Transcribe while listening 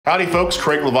Howdy folks,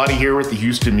 Craig Levati here with the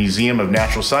Houston Museum of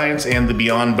Natural Science and the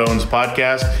Beyond Bones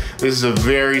podcast. This is a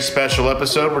very special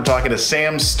episode. We're talking to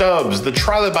Sam Stubbs, the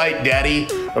Trilobite daddy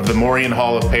of the Morian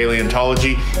Hall of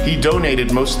Paleontology. He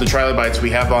donated most of the trilobites we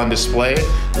have on display.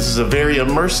 This is a very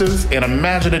immersive and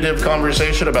imaginative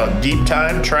conversation about deep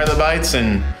time trilobites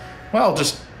and, well,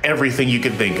 just everything you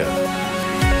could think of.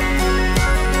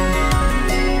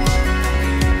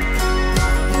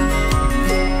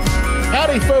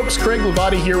 Howdy folks, Craig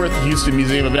Levati here with the Houston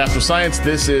Museum of Natural Science.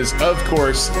 This is, of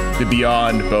course, the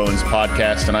Beyond Bones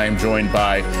podcast, and I am joined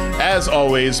by, as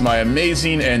always, my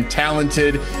amazing and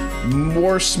talented,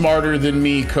 more smarter than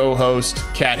me co-host,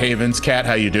 Kat Havens. Kat,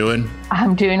 how you doing?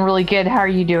 I'm doing really good. How are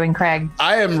you doing, Craig?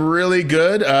 I am really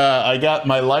good. I got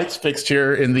my lights fixed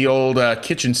here in the old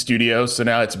kitchen studio, so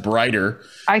now it's brighter.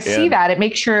 I see that. It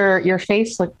makes your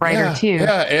face look brighter too.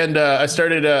 Yeah, and I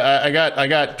started. I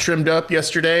got trimmed up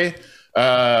yesterday.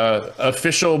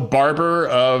 Official barber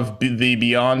of the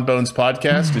Beyond Bones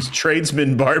podcast is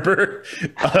Tradesman Barber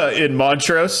in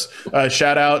Montrose.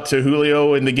 Shout out to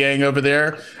Julio and the gang over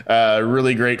there.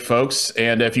 Really great folks.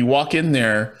 And if you walk in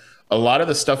there, a lot of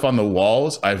the stuff on the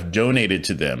walls I've donated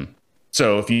to them.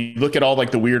 So if you look at all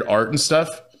like the weird art and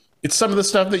stuff, it's some of the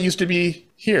stuff that used to be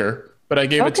here, but I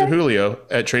gave it to Julio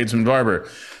at Tradesman Barber.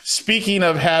 Speaking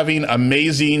of having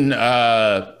amazing,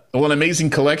 an amazing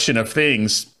collection of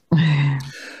things.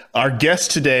 Our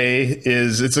guest today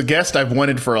it's a guest I've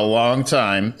wanted for a long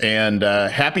time, and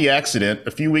happy accident.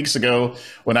 A few weeks ago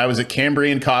when I was at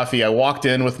Cambrian Coffee, I walked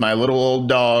in with my little old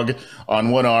dog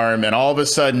on one arm, and all of a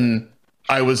sudden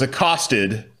I was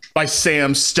accosted by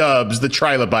Sam Stubbs, the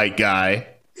Trilobite guy.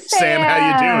 Sam, how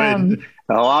you doing?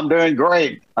 Oh, I'm doing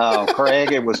great,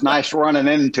 Craig. It was nice running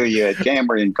into you at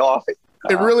Cambrian Coffee.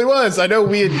 It really was. I know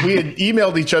we had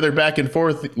emailed each other back and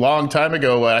forth a long time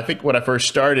ago. I think when I first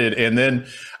started, and then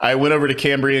I went over to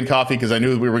Cambrian Coffee because I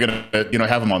knew we were going to,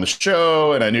 have him on the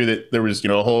show, and I knew that there was,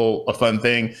 a fun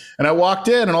thing. And I walked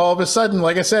in, and all of a sudden,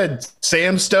 like I said,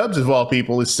 Sam Stubbs of all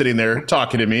people is sitting there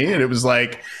talking to me, and it was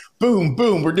like, boom,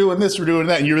 boom, we're doing this, we're doing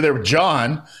that, and you were there with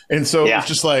John, and so it was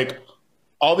just like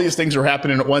all these things are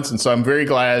happening at once, and so I'm very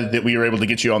glad that we were able to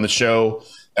get you on the show.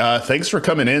 Thanks for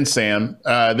coming in, Sam.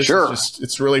 This is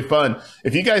it's really fun.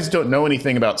 If you guys don't know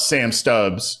anything about Sam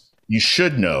Stubbs, you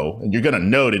should know, and you're going to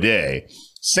know today.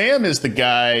 Sam is the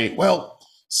guy,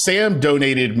 Sam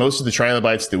donated most of the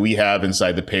trilobites that we have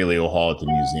inside the Paleo Hall at the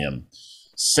museum.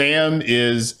 Sam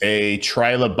is a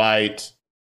trilobite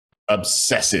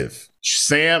obsessive.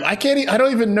 Sam, I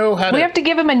don't even know how to. We have to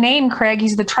give him a name, Craig.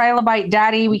 He's the Trilobite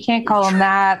daddy. We can't call him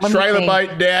that.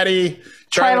 Trilobite daddy.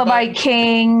 Trilobite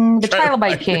King, the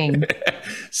Trilobite King.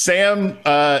 Sam,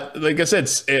 like I said,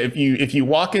 if you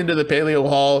walk into the Paleo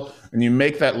Hall and you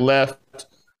make that left,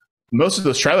 most of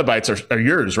those trilobites are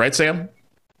yours, right, Sam?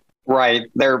 Right.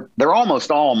 They're almost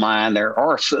all mine. There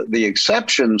are the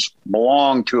exceptions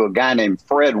belong to a guy named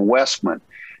Fred Westman.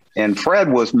 And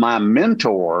Fred was my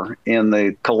mentor in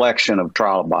the collection of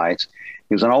trilobites.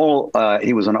 He was an old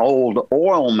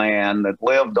oil man that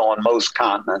lived on most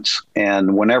continents.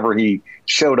 And whenever he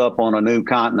showed up on a new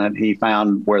continent, he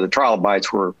found where the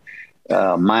trilobites were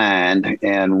mined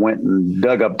and went and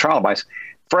dug up trilobites.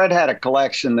 Fred had a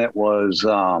collection that was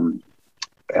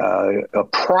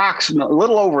approximately a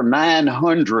little over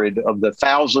 900 of the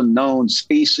 1,000 known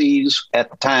species at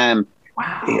the time.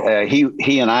 Wow.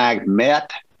 He and I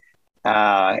met.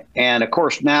 And of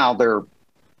course, now they're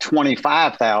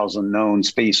 25,000 known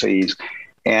species,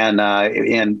 and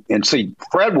see,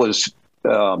 Fred was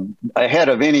ahead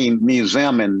of any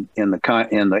museum in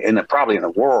probably in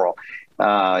the world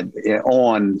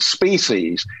on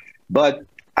species. But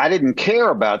I didn't care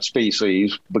about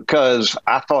species because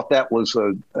I thought that was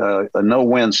a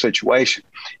no-win situation.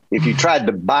 If you tried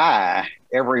to buy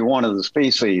every one of the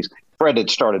species, Fred had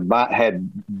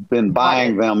been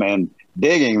buying them and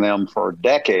digging them for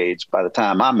decades by the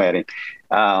time I met him.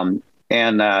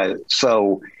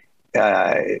 So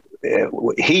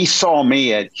he saw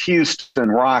me at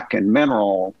Houston Rock and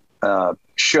Mineral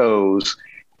shows,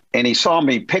 and he saw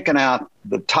me picking out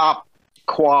the top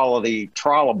quality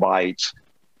trilobites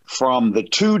from the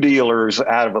two dealers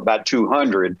out of about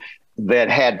 200 that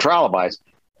had trilobites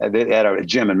at a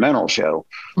Gem and Mineral show.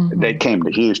 That came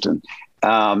to Houston.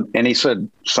 And he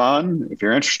said, son, if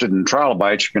you're interested in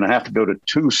trilobites, you're going to have to go to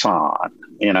Tucson,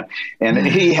 and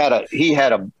he had a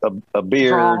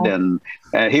beard and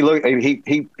he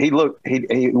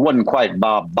wasn't quite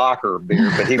Bob Bacher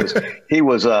beard, but he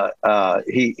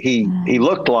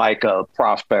looked like a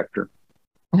prospector.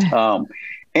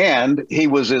 And he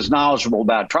was as knowledgeable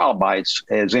about trilobites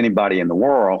as anybody in the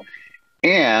world.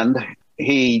 And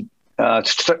he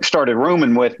started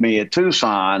rooming with me at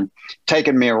Tucson,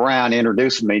 taking me around,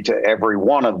 introducing me to every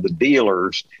one of the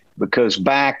dealers, because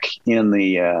back in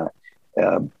the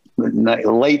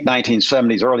late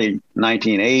 1970s, early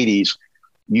 1980s,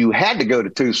 you had to go to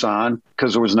Tucson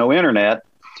because there was no internet.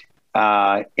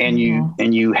 And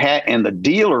the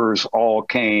dealers all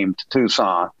came to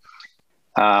Tucson,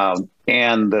 and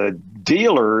the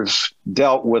dealers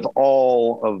dealt with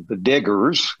all of the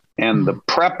diggers and the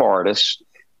prep artists,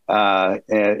 and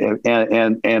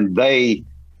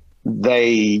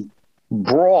they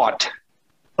brought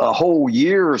a whole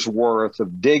year's worth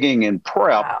of digging and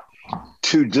prep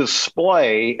to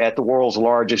display at the world's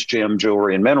largest gem,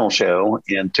 jewelry, and mineral show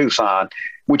in Tucson,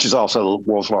 which is also the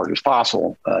world's largest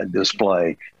fossil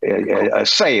display, a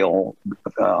sale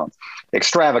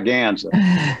extravaganza.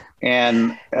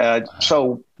 And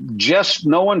so just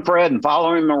knowing Fred and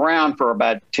following him around for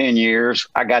about 10 years,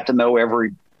 I got to know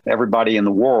everybody in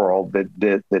the world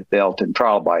that dealt in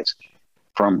trilobites,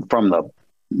 from the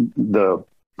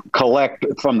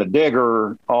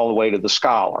digger all the way to the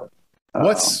scholar.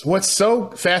 What's so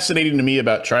fascinating to me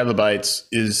about trilobites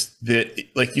is that,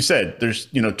 like you said, there's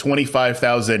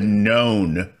 25,000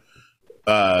 known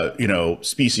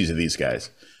species of these guys,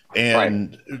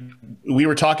 and we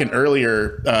were talking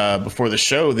earlier before the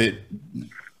show that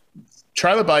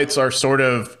trilobites are sort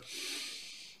of,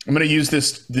 I'm going to use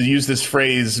this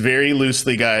phrase very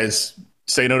loosely, guys.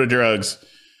 Say no to drugs.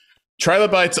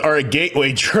 Trilobites are a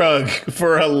gateway drug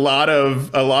for a lot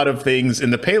of things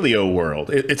in the paleo world.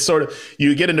 It's sort of,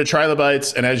 you get into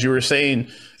trilobites, and as you were saying,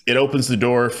 it opens the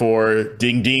door for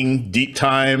ding ding deep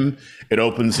time. It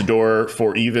opens the door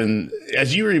for, even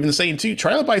as you were even saying too,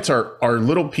 trilobites are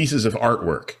little pieces of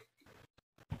artwork.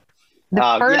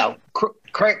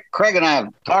 Craig and I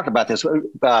have talked about this.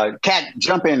 Kat,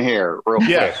 jump in here real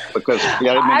quick, because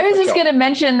I was just going to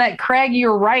mention that, Craig,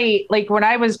 you're right. Like, when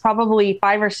I was probably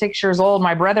 5 or 6 years old,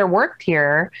 my brother worked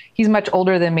here. He's much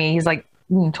older than me. He's like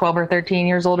 12 or 13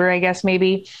 years older, I guess,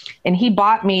 maybe. And he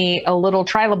bought me a little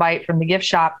trilobite from the gift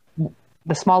shop,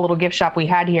 the small little gift shop we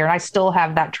had here. And I still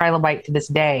have that trilobite to this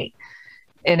day.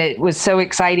 And it was so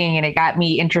exciting, and it got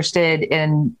me interested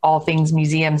in all things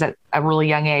museums at a really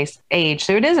young age.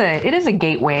 So it is a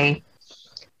gateway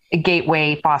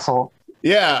fossil.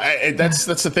 Yeah, that's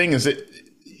the thing, is that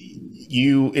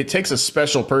it takes a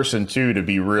special person too to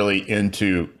be really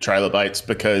into trilobites,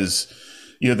 because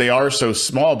they are so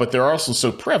small, but they're also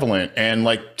so prevalent. And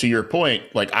like, to your point,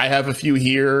 like, I have a few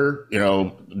here,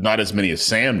 not as many as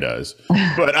Sam does,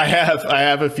 but I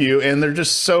have a few, and they're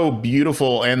just so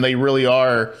beautiful. And they really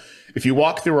are. If you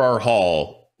walk through our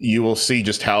hall, you will see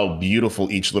just how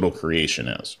beautiful each little creation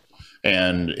is.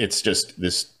 And it's just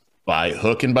this, by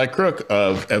hook and by crook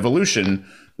of evolution,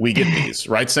 we get these,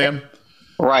 right, Sam?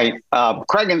 Right.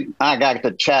 Craig and I got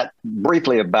to chat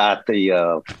briefly about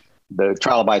the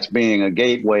trilobites being a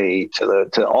gateway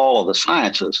to all of the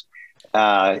sciences,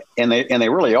 and they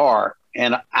really are.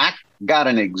 And I got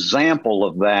an example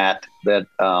of that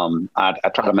I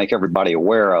try to make everybody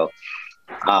aware of.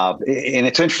 And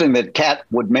it's interesting that Kat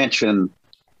would mention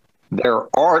their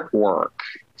artwork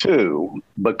too,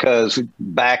 because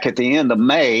back at the end of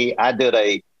May, I did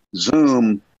a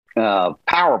Zoom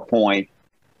PowerPoint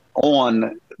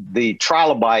on the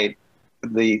trilobite,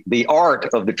 the art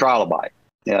of the trilobite.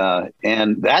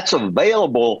 And that's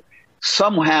available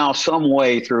somehow, some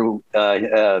way through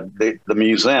the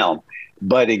museum,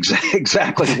 but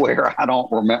exactly where, I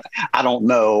don't remember. I don't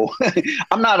know.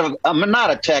 I'm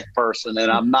not a tech person,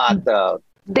 and I'm not.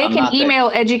 They can email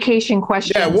education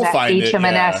questions at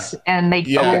HMNS, and they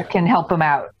can help them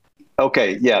out.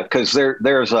 Okay, yeah, because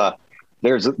the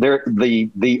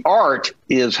art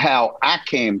is how I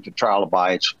came to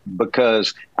trilobites,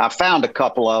 because I found a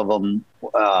couple of them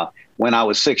when I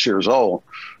was 6 years old.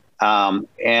 And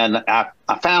I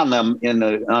found them in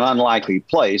an unlikely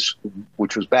place,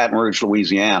 which was Baton Rouge,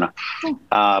 Louisiana,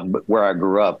 where I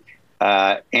grew up.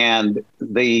 And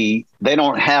they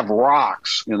don't have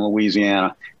rocks in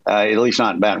Louisiana, at least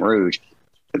not in Baton Rouge,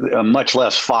 much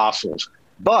less fossils.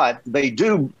 But they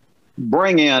do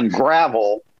bring in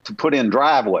gravel to put in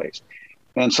driveways.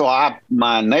 And so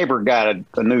my neighbor got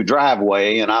a new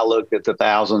driveway, and I looked at the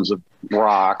thousands of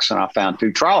rocks, and I found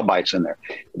 2 trilobites in there.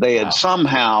 They had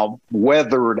somehow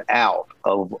weathered out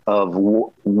of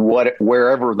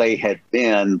wherever they had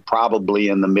been, probably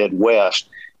in the Midwest,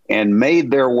 and made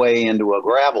their way into a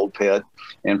gravel pit,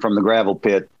 and from the gravel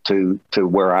pit to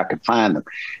where I could find them.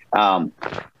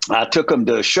 I took them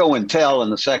to show and tell in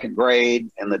the 2nd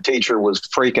grade, and the teacher was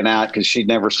freaking out because she'd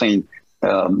never seen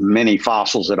many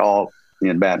fossils at all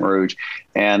in Baton Rouge,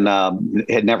 and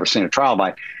had never seen a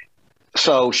trilobite.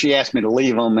 so she asked me to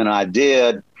leave them, and I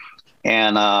did.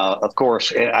 And of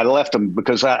course, I left them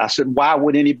because I said, why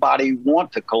would anybody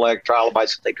want to collect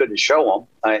trilobites if they couldn't show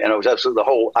them? And it was absolutely the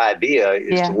whole idea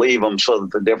is to leave them so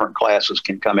that the different classes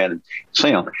can come in and see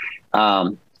them.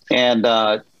 A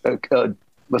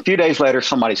few days later,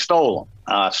 somebody stole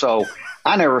them. So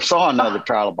I never saw another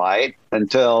trilobite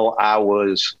until I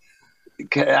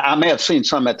may have seen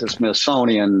some at the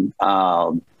Smithsonian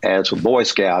as a Boy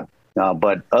Scout,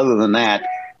 but other than that,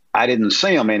 I didn't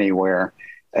see them anywhere.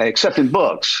 Except in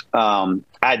books. I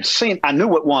knew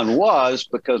what one was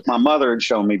because my mother had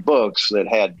shown me books that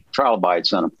had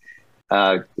trilobites in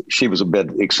them. She was a bit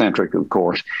eccentric, of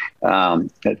course,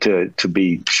 to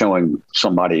be showing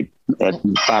somebody at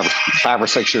 5 or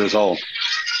 6 years old.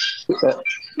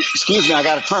 Excuse me, I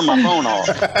got to turn my phone off.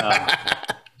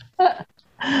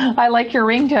 I like your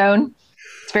ringtone.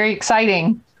 It's very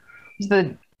exciting. It's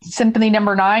the Symphony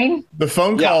number 9. The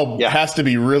phone call has to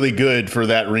be really good for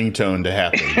that ringtone to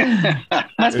happen.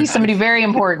 Must be somebody very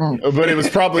important. But it was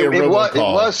probably a robocall. It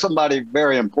was somebody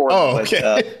very important. Oh,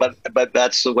 okay. But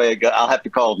that's the way it goes. I'll have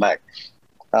to call them back.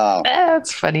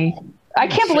 That's funny. I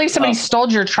can't believe somebody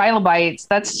stole your trilobites.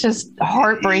 That's just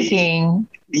heartbreaking.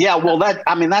 Yeah, well,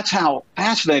 that's how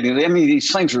fascinating. I mean,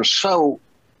 these things are so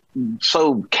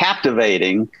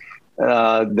captivating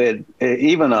that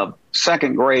even a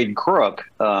second grade crook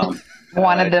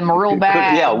wanted them real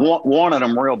bad. Yeah, wanted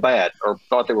them real bad, or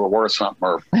thought they were worth something,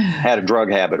 or had a drug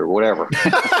habit, or whatever.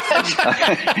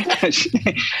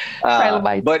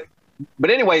 But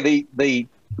anyway,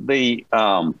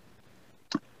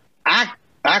 I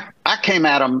came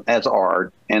at them as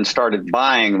art and started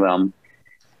buying them,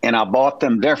 and I bought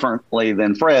them differently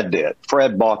than Fred did.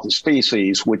 Fred bought the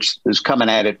species, which is coming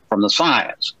at it from the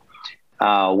science.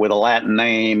 With a Latin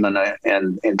name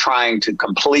and trying to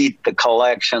complete the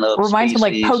collection of reminds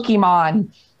species. me like Pokemon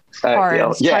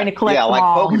cards, trying to collect like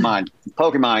all.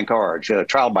 Pokemon cards,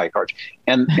 trilobite cards,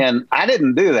 and I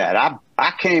didn't do that.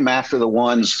 I came after the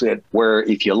ones where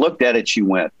if you looked at it, you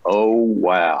went, oh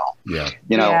wow, what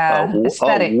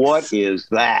is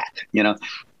that?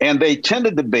 And they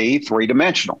tended to be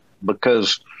 3-dimensional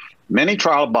because many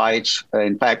trilobites,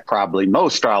 in fact, probably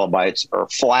most trilobites, are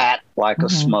flat like a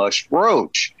smushed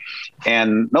roach.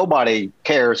 And nobody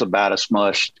cares about a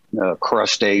smushed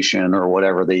crustacean or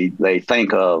whatever they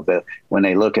think of when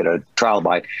they look at a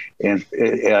trilobite. And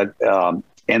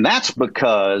that's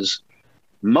because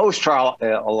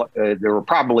there were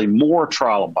probably more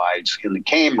trilobites in the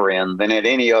Cambrian than at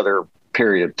any other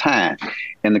period of time.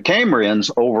 And the Cambrian's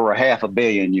over 500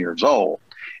 million years old.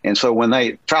 And so when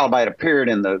trilobite appeared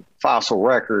in the fossil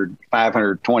record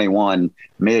 521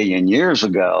 million years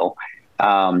ago,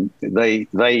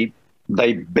 they've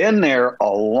been there a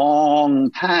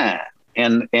long time.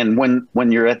 And when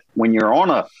you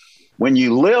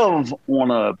live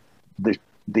on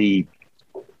the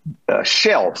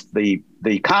shelf, the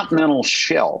continental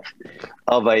shelf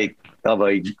of a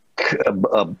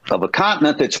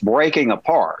continent that's breaking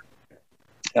apart,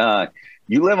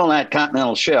 you live on that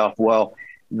continental shelf. Well,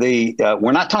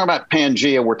 we're not talking about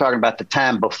Pangea. We're talking about the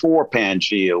time before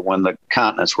Pangea when the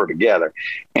continents were together,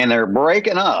 and they're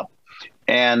breaking up.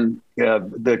 And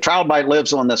the trilobite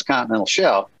lives on this continental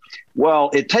shelf.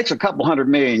 Well, it takes a couple 100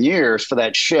 million years for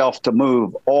that shelf to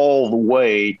move all the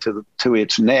way to the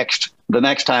next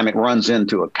time it runs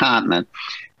into a continent.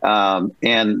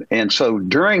 And so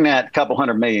during that couple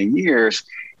 100 million years,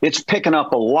 it's picking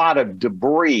up a lot of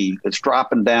debris that's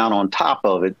dropping down on top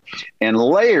of it, and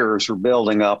layers are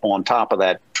building up on top of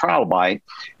that trilobite.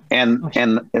 And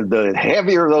the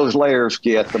heavier those layers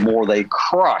get, the more they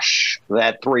crush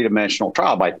that 3-dimensional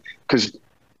trilobite, because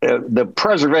the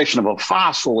preservation of a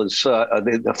fossil is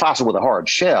the fossil with a hard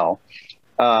shell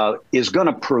is going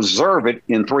to preserve it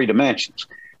in 3 dimensions,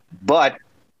 but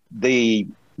the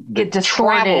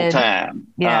travel time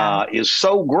is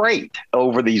so great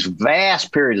over these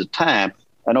vast periods of time.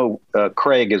 I know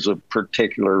Craig is a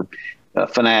particular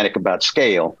fanatic about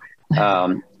scale,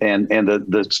 and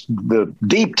the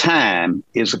deep time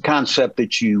is a concept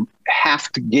that you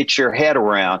have to get your head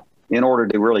around in order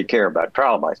to really care about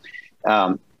trilobites,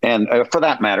 and for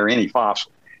that matter, any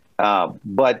fossil.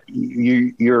 But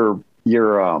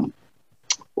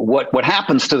what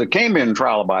happens to the Cambrian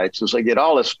trilobites is they get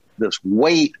all this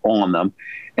weight on them,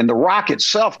 and the rock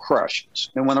itself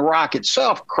crushes. And when the rock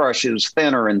itself crushes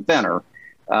thinner and thinner,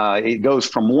 it goes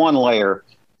from one layer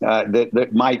that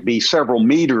might be several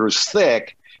meters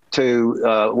thick to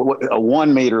a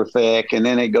 1 meter thick, and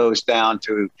then it goes down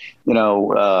to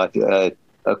a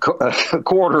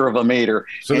quarter of a meter.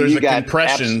 So there's a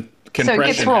compression So it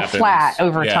gets real flat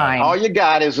over time. All you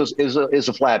got is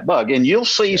a flat bug. And you'll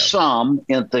see some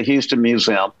at the Houston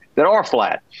Museum that are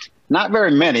flat. Not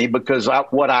very many, because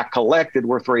what I collected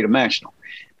were three-dimensional.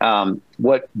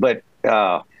 But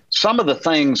some of the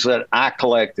things that I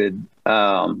collected,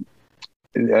 in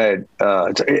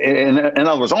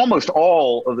other words, almost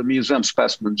all of the museum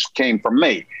specimens came from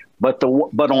me. But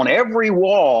on every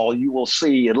wall, you will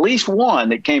see at least one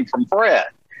that came from Fred,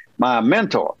 my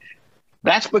mentor.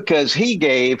 That's because he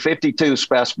gave 52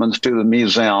 specimens to the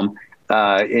museum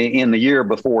in the year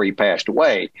before he passed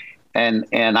away. And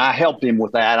I helped him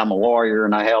with that. I'm a lawyer,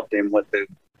 and I helped him with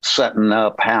setting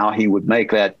up how he would make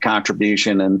that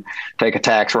contribution and take a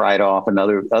tax write-off and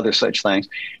other such things.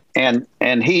 And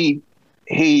he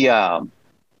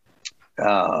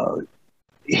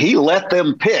let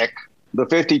them pick the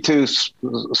 52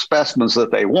 specimens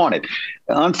that they wanted.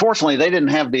 Unfortunately, they didn't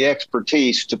have the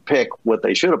expertise to pick what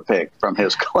they should have picked from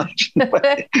his collection.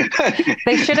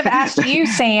 They should have asked you,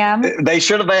 Sam. They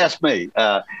should have asked me.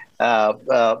 But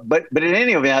in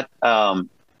any event,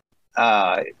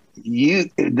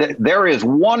 there is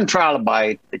one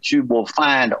trilobite that you will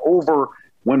find over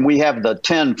when we have the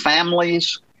 10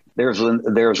 families. There's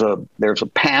a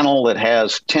panel that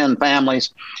has 10 families,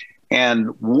 and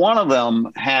one of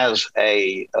them has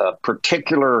a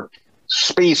particular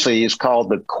species called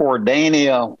the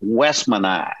Cordania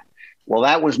westmani. Well,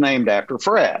 that was named after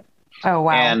Fred. Oh,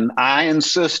 wow. And I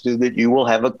insisted that you will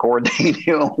have a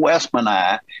Cordania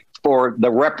westmani for the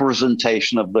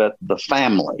representation of the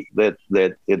family that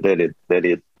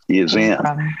it is in.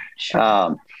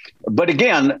 Sure. But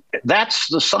again, that's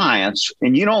the science,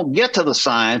 and you don't get to the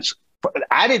science.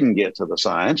 I didn't get to the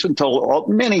science until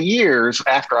many years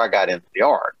after I got into the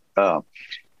art. So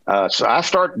I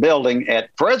start building at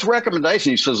Fred's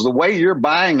recommendation. He says, the way you're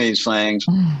buying these things,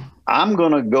 I'm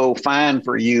going to go find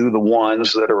for you the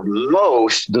ones that are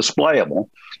most displayable.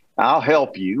 I'll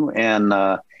help you. And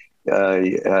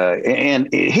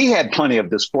he had plenty of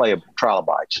displayable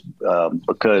trilobites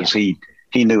because he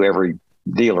knew every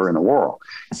dealer in the world.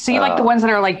 So you like the ones that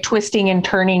are like twisting and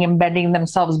turning and bending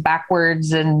themselves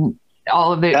backwards and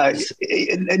all of it?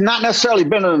 Not necessarily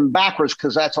bending them backwards,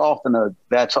 because that's often a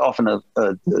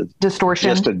distortion,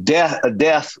 just a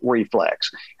death reflex.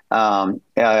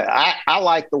 I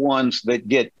like the ones that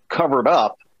get covered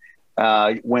up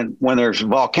when there's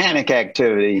volcanic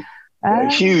activity.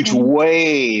 Huge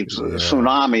waves,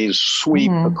 tsunamis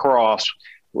sweep across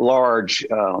large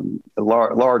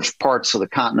parts of the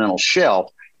continental shelf,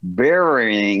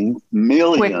 burying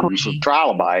millions of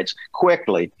trilobites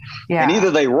quickly. Yeah. And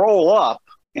either they roll up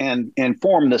and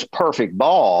form this perfect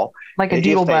ball, like a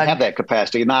doodle bug. They have that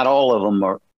capacity. Not all of them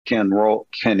can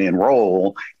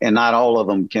enroll, and not all of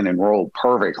them can enroll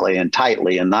perfectly and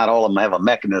tightly, and not all of them have a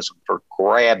mechanism for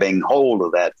grabbing hold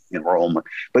of that enrollment,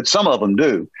 but some of them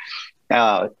do.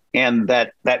 And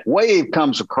that wave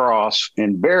comes across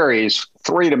and buries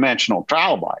three-dimensional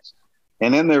trilobites.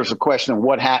 And then there's a question of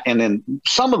what happened. And then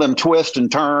some of them twist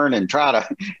and turn and try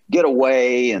to get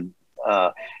away and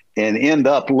end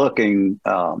up looking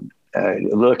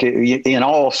in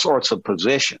all sorts of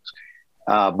positions.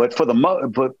 But for the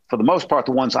most part,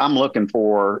 the ones I'm looking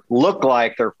for look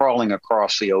like they're crawling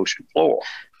across the ocean floor.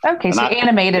 Okay, so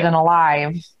animated and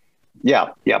alive. Yeah,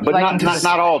 but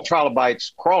not all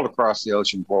trilobites crawled across the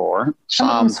ocean floor. Some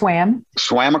of them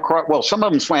swam across. Well, some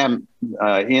of them swam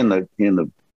in the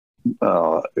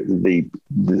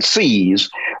seas,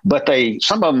 but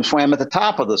some of them swam at the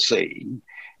top of the sea,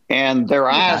 and their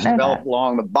eyes developed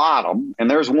along the bottom. And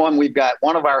there's one we've got.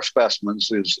 One of our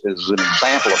specimens is an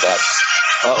example of that.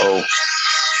 Uh-oh.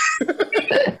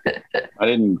 I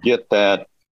didn't get that.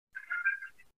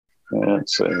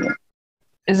 Let's see.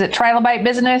 Is it trilobite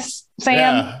business, Sam?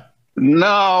 Yeah.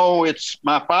 No, it's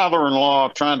my father-in-law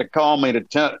trying to call me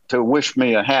to wish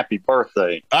me a happy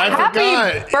birthday. Happy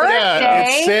birthday. Yeah,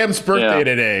 it's Sam's birthday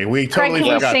today. We totally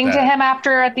Craig, forgot can you sing to him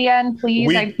at the end, please?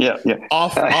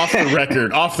 Off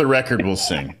the record, we'll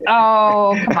sing.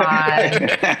 Oh, come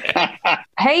on.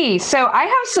 Hey, so I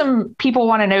have some people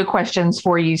want to know questions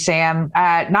for you, Sam.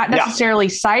 Not necessarily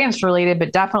science related,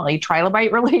 but definitely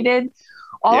trilobite related.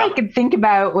 All I could think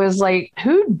about was like,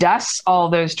 who dusts all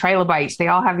those trilobites? They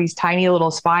all have these tiny little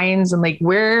spines, and like,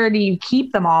 where do you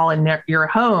keep them all in your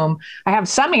home? I have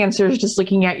some answers just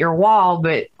looking at your wall,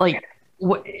 but like,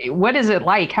 what is it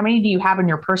like? How many do you have in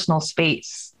your personal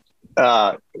space?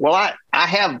 Well, I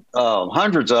have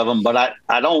hundreds of them, but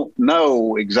I don't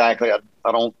know exactly.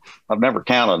 I've never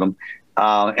counted them.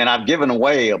 And I've given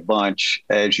away a bunch,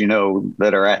 as you know,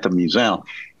 that are at the museum.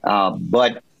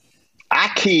 But I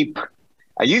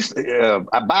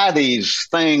buy these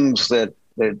things that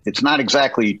it's not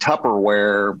exactly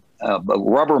Tupperware, but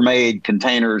Rubbermaid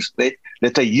containers that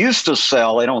they used to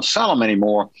sell. They don't sell them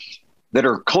anymore, that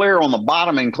are clear on the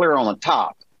bottom and clear on the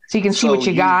top. So you can see what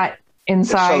you got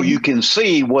inside. So you can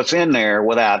see what's in there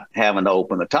without having to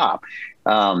open the top.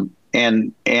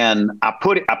 And I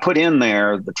put in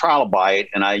there the Trilobite,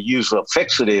 and I use a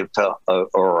fixative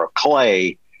or a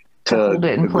clay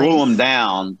to glue them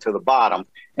down to the bottom.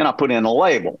 And I put in a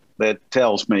label that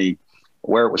tells me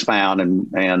where it was found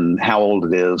and how old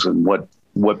it is and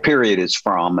what period it's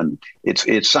from and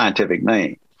its scientific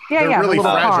name. Yeah, they're really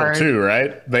fragile card. too,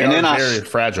 right? They are very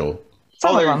fragile.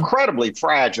 They're incredibly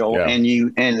fragile, and you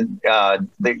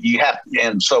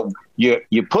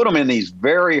put them in these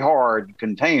very hard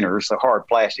containers, the hard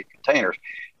plastic containers,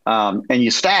 and you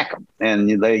stack them,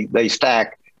 and they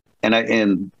stack,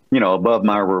 and above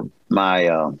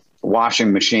my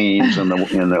washing machines and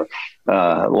the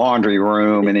laundry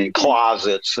room and in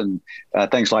closets and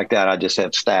things like that. I just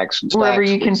have stacks and stacks. Wherever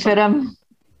you can fit them.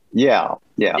 Yeah.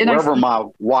 Wherever my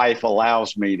wife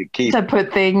allows me to keep to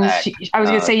put things. I was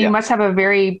going to say you must have a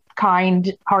very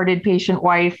kind-hearted, patient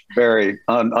wife. Very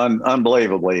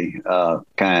unbelievably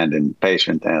kind and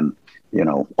patient, and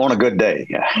on a good day.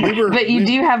 But you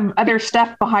do have other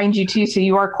stuff behind you too, so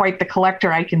you are quite the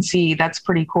collector. I can see. That's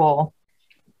pretty cool.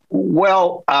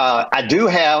 Well, I do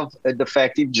have a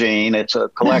defective gene. It's a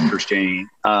collector's gene,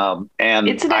 and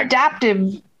it's an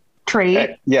adaptive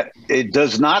trait. It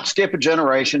does not skip a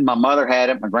generation. My mother had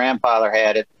it. My grandfather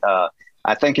had it.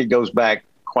 I think it goes back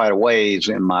quite a ways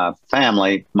in my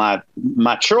family. My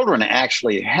children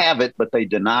actually have it, but they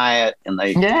deny it, and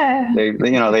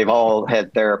they've all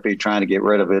had therapy trying to get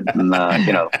rid of it. And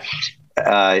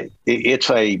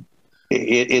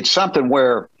it's something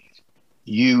where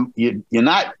you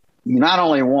not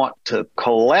only want to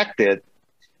collect it,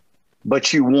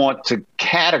 but you want to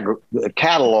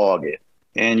catalog it.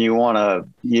 And you want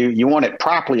it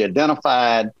properly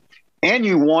identified, and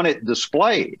you want it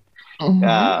displayed.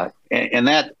 Mm-hmm. And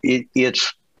that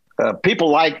it's people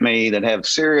like me that have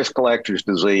serious collector's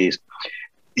disease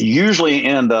usually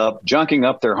end up junking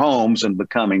up their homes and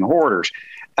becoming hoarders.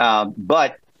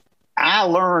 But I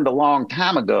learned a long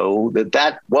time ago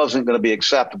that wasn't going to be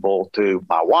acceptable to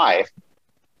my wife,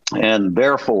 and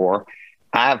therefore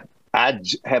I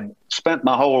have spent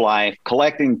my whole life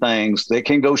collecting things that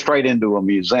can go straight into a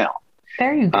museum.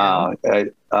 There you go.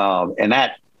 And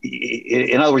that,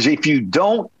 in other words, if you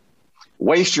don't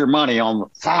waste your money on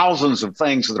thousands of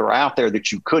things that are out there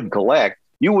that you could collect,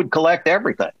 you would collect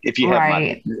everything if you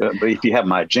have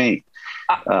my gene.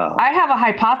 I have a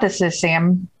hypothesis,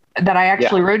 Sam, that I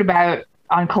actually wrote about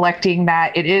on collecting,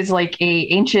 that it is like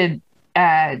a ancient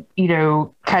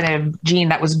kind of gene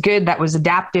that was good, that was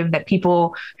adaptive, that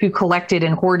people who collected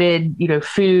and hoarded,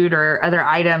 food or other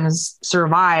items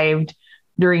survived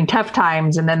during tough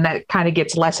times. And then that kind of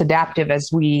gets less adaptive as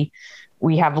we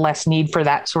have less need for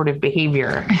that sort of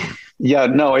behavior. Yeah,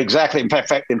 no, exactly. In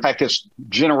fact, this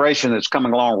generation that's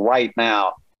coming along right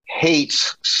now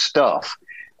hates stuff.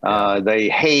 They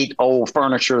hate old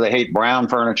furniture. They hate brown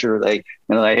furniture. They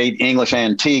hate English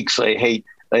antiques. They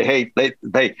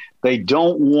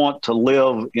don't want to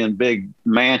live in big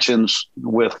mansions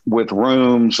with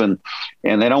rooms, and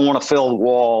they don't want to fill the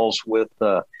walls with.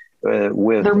 They're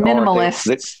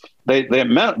minimalists.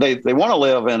 They want to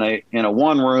live in a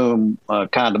one room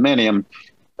condominium,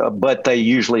 but they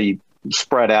usually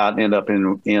spread out and end up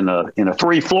in a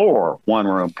 3-floor one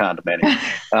room condominium.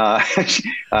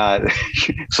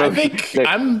 So I think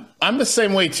I'm the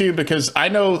same way too, because I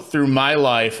know through my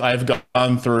life I've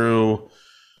gone through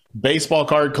baseball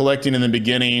card collecting in the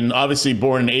beginning, obviously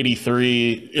born in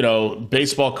 '83,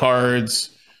 baseball cards,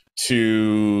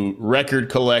 to record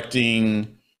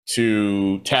collecting,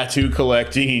 to tattoo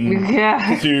collecting,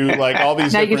 to like all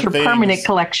these now different you get your things. Permanent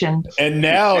collection. And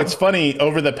now it's funny,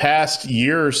 over the past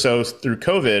year or so through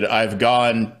COVID, I've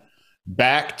gone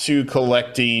back to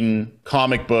collecting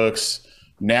comic books,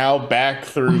 now back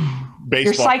through baseball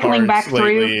You're cycling cards back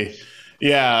lately. through.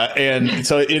 Yeah. And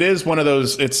so it is one of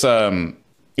those, it's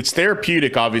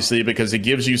therapeutic, obviously, because it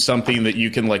gives you something that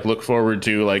you can like look forward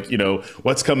to, like,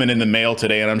 what's coming in the mail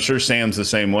today. And I'm sure Sam's the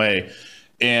same way.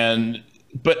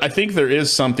 But I think there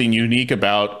is something unique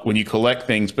about when you collect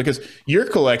things, because your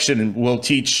collection will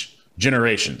teach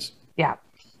generations. Yeah.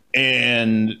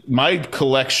 And my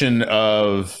collection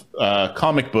of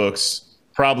comic books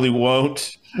probably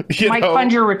won't. Might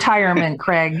fund your retirement,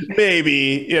 Craig.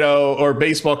 Maybe, or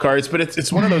baseball cards. But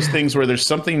it's one of those things where there's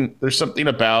something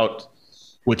about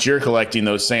what you're collecting,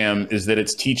 though, Sam, is that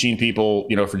it's teaching people,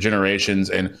 for generations.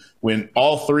 And when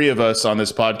all three of us on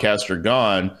this podcast are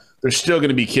gone, there's still going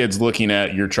to be kids looking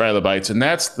at your trilobites, and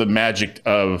that's the magic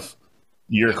of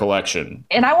your collection.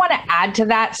 And I want to add to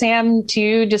that, Sam,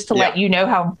 too, just to let you know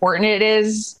how important it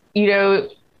is,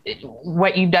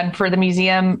 what you've done for the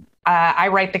museum. I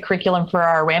write the curriculum for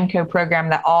our Ramco program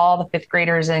that all the fifth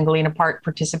graders in Galena Park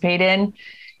participate in.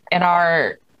 And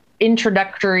our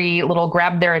introductory little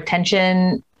grab their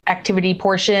attention activity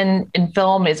portion in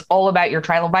film is all about your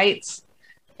trilobites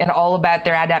and all about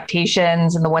their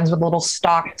adaptations, and the ones with little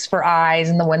stalks for eyes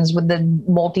and the ones with the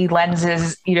multi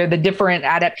lenses, the different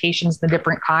adaptations, the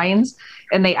different kinds.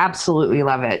 And they absolutely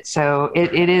love it. So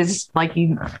it is, like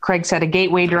Craig said, a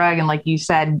gateway drug. And like you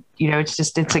said,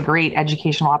 it's a great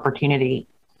educational opportunity.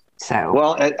 So,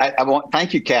 well, I want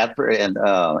thank you, Kat,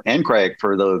 and Craig,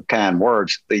 for the kind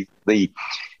words. But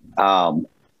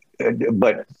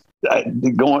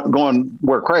going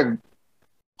where Craig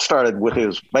started with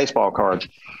his baseball cards,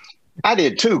 I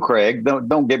did too, Craig.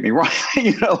 Don't get me wrong.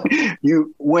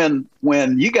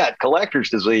 When you got collector's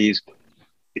disease,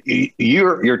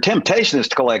 your temptation is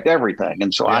to collect everything,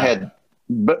 and so I had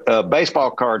baseball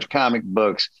cards, comic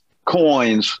books,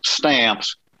 coins,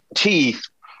 stamps, teeth,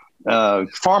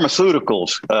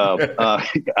 pharmaceuticals.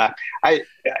 I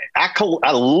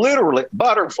literally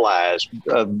butterflies,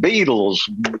 beetles,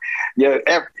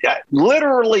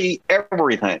 literally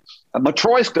everything.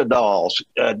 Matryoshka dolls.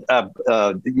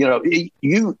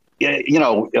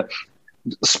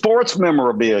 Sports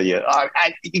memorabilia.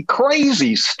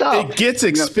 Crazy stuff. It gets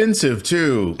expensive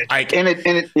too.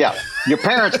 Your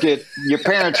parents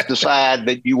decide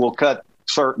that you will cut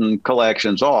certain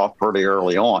collections off pretty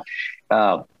early on.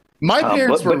 My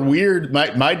parents were weird.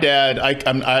 My dad,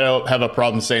 I don't have a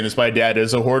problem saying this. My dad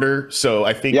is a hoarder. So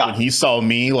I think when he saw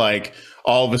me, like,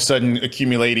 all of a sudden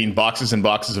accumulating boxes and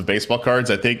boxes of baseball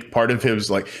cards, I think part of him was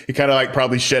like, he kind of like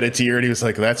probably shed a tear, and he was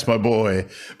like, that's my boy.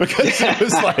 Because it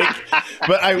was like,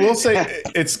 but I will say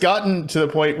it's gotten to the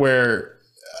point where,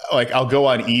 like, I'll go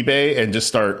on eBay and just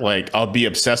start, like, I'll be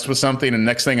obsessed with something, and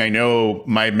next thing I know,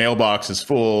 my mailbox is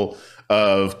full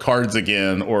of cards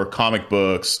again, or comic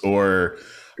books, or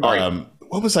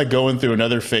what was I going through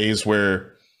another phase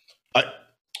where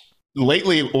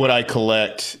lately what I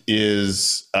collect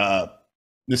is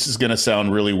this is going to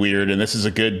sound really weird, and this is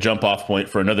a good jump off point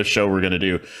for another show we're going to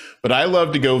do, but I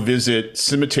love to go visit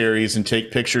cemeteries and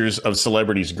take pictures of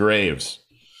celebrities' graves.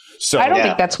 So I don't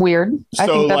think that's weird. I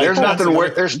think that's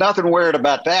there's nothing weird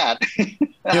about that.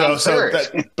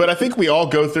 But I think we all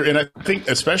go through, and I think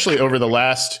especially over the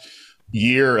last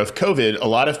year of COVID, a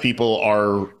lot of people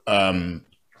are,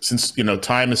 since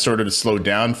time has sort of slowed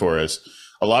down for us,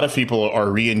 a lot of people are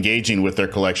re-engaging with their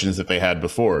collections that they had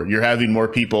before. You're having more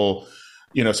people,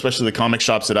 especially the comic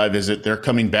shops that I visit, they're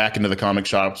coming back into the comic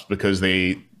shops because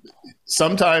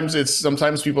sometimes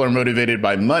people are motivated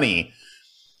by money,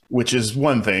 which is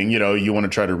one thing. You want to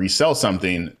try to resell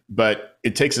something, but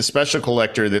it takes a special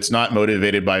collector that's not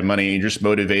motivated by money. You're just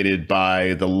motivated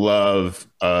by the love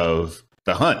of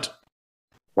the hunt.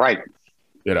 Right.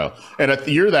 And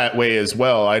you're that way as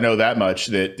well. I know that much,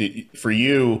 that for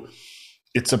you,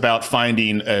 it's about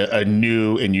finding a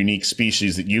new and unique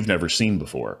species that you've never seen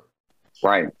before.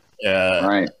 Right.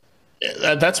 Right.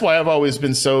 That's why I've always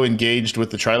been so engaged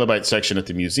with the trilobite section at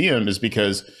the museum, is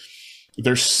because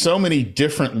there's so many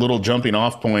different little jumping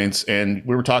off points. And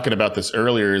we were talking about this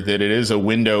earlier, that it is a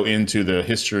window into the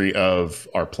history of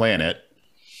our planet.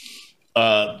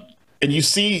 And you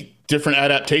see different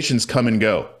adaptations come and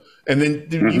go. And then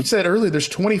you said earlier, there's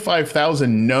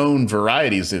 25,000 known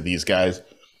varieties of these guys.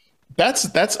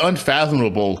 That's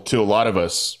unfathomable to a lot of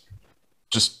us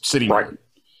just sitting here.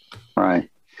 Right.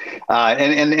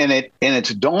 And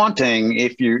it's daunting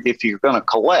if you're going to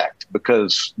collect,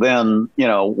 because then,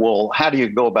 how do you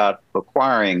go about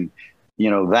acquiring,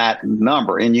 that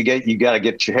number? And you got to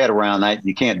get your head around that.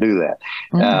 You can't do that.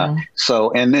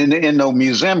 And no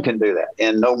museum can do that,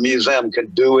 and no museum can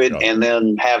do it and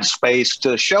then have space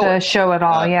to show it. Show it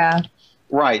all.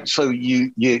 Right. So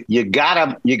you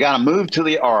gotta move to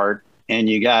the art, and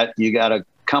you gotta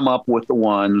come up with the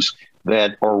ones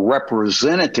that are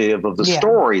representative of the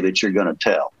story that you're going to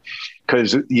tell.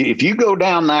 Because if you go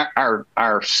down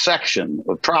our section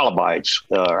of trilobites,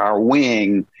 our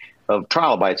wing of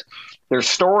trilobites, there's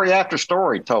story after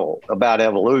story told about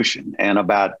evolution, and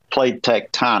about plate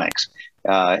tectonics,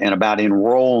 and about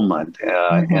enrollment,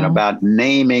 and about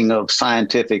naming of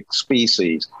scientific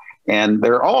species. And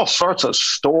there are all sorts of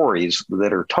stories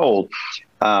that are told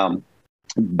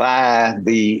by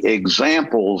the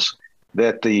examples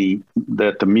that the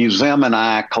museum and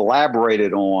I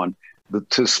collaborated on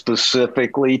to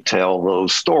specifically tell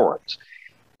those stories.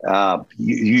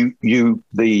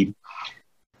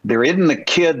 there isn't a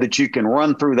kid that you can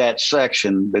run through that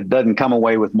section that doesn't come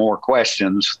away with more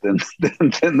questions than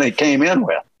they came in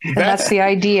with. That's the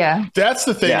idea. That's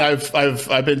the thing. Yeah.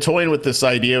 I've been toying with this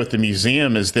idea with the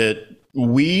museum, is that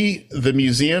the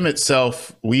museum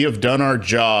itself, we have done our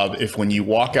job if when you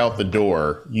walk out the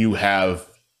door, you have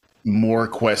more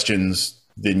questions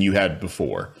than you had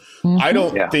before. Mm-hmm. I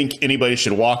don't think anybody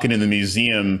should walk into the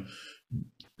museum.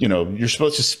 You know, you're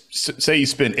supposed to say you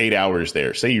spend 8 hours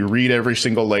there. Say you read every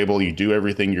single label, you do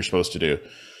everything you're supposed to do.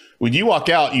 When you walk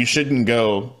out, you shouldn't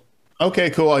go,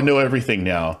 okay, cool, I know everything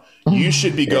now. You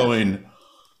should be going,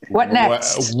 what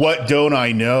next? What don't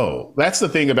I know? That's the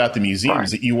thing about the museum, is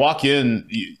that you walk in,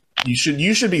 you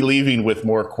should be leaving with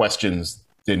more questions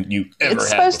than you ever had. It's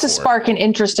supposed to spark an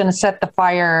interest and set the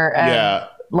fire.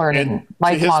 Learning,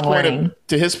 lifelong learning.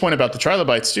 To his point about the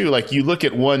trilobites too, like you look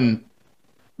at one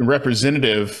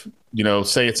representative, you know,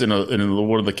 say it's in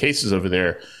one of the cases over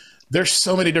there, there's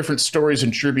so many different stories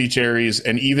and tributaries,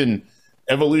 and even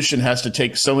evolution has to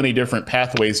take so many different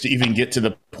pathways to even get to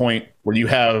the point where you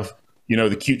have, you know,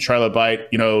 the cute trilobite,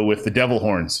 you know, with the devil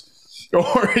horns,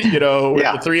 or, you know, with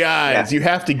the 3 eyes. You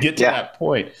have to get to that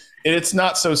point. And it's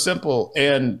not so simple.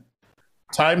 And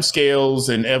time scales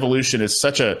and evolution is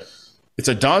it's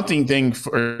a daunting thing,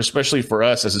 especially for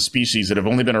us as a species that have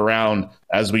only been around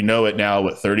as we know it now,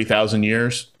 30,000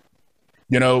 years.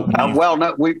 You know,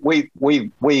 we've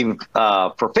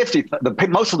for 50.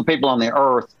 Most of the people on the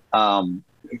Earth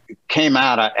came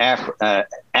out of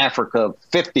Africa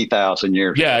 50,000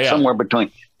 years. Somewhere between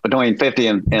 50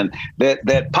 and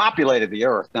that populated the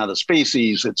Earth. Now the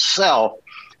species itself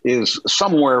is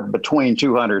somewhere between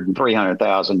 200 and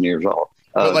 300,000 years old.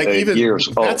 But like even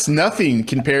that's nothing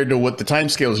compared to what the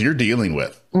timescales you're dealing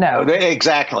with. No,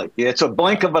 exactly. It's a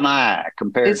blink of an eye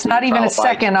compared. It's not even a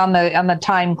second on the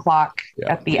time clock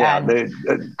at the end.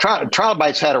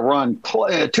 Trilobites had to run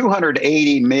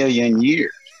 280 million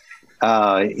years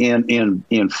in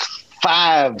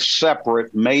 5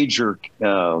 separate major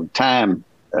time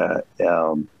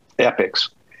epics.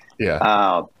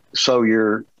 Yeah. So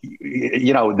you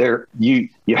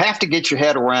have to get your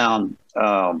head around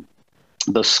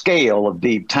the scale of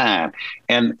deep time,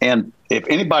 and if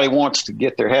anybody wants to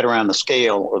get their head around the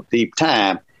scale of deep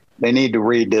time, they need to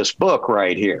read this book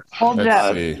right here. Hold it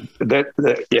up. I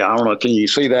don't know. Can you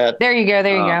see that? There you go.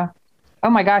 There you go.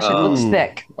 Oh my gosh, it looks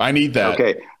thick. I need that.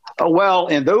 Okay. Well,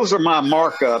 and those are my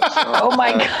markups. Oh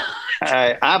my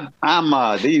God.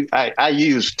 I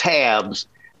use tabs.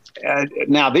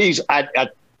 Now these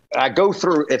I go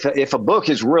through. If a book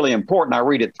is really important, I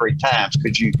read it 3 times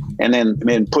and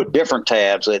then put different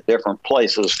tabs at different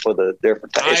places for the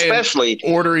different tabs. Especially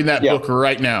ordering that book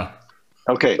right now.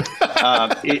 Okay,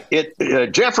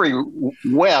 Jeffrey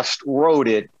West wrote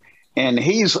it, and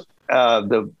he's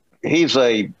a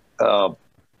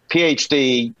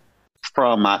PhD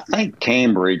from I think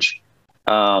Cambridge.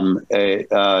 I'm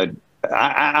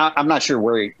not sure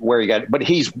where he got it, but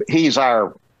he's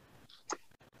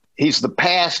the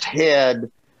past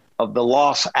head of the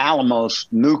Los Alamos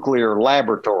nuclear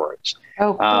laboratories.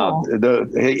 Oh, cool.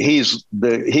 He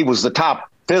was the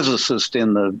top physicist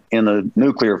in the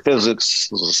nuclear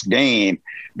physics game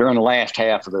during the last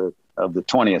half of the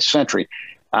 20th century.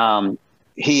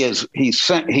 He has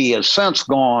since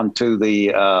gone to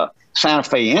the Santa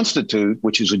Fe Institute,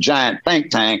 which is a giant think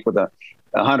tank with a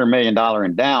 $100 million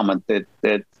endowment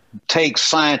that takes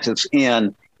scientists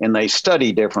in and they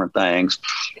study different things.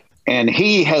 And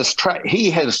he was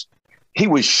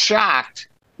shocked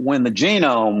when the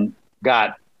genome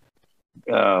got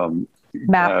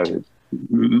mapped.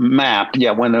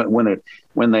 Yeah, when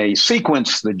they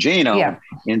sequenced the genome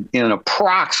in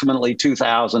approximately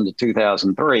 2000 to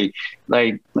 2003,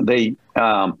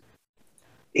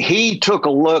 he took a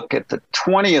look at the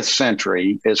 20th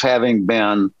century as having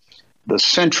been the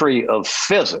century of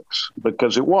physics,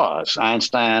 because it was.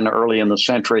 Einstein early in the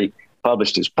century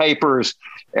published his papers.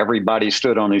 Everybody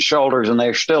stood on his shoulders, and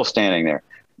they're still standing there.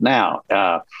 Now,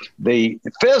 the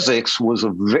physics is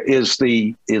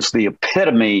the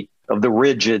epitome of the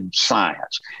rigid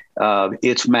science.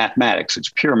 It's mathematics. It's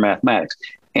pure mathematics,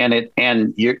 and it's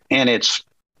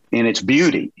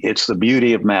beauty. It's the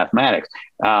beauty of mathematics.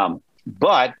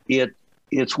 But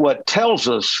it's what tells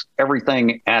us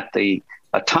everything at the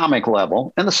atomic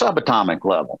level and the subatomic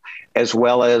level, as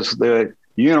well as the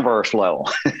universe level,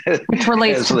 which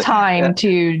relates to time,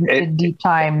 to the deep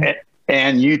time.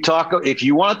 And if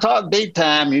you want to talk deep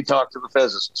time, you talk to the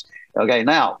physicists. Okay,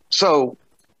 now, so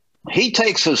he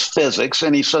takes his physics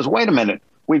and he says, wait a minute,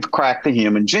 we've cracked the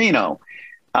human genome.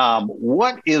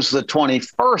 What is the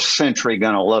 21st century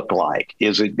going to look like?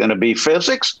 Is it going to be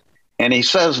physics? And he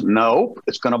says, no,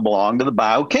 it's going to belong to the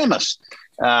biochemist.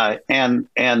 And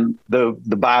the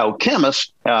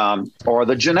biochemists or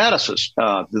the geneticists,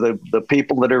 the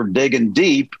people that are digging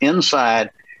deep inside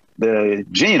the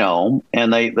genome,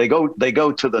 and they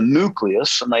go to the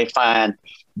nucleus and they find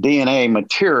DNA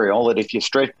material that if you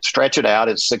stretch it out,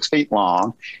 it's 6 feet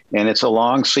long, and it's a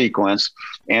long sequence,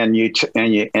 and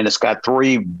it's got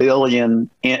 3 billion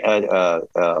pieces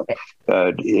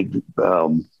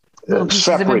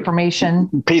of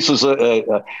information,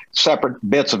 separate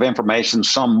bits of information,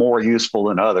 some more useful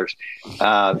than others,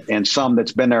 and some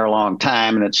that's been there a long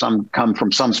time, and some come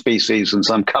from some species and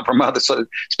some come from other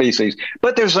species.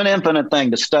 But there's an infinite thing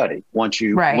to study once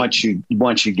you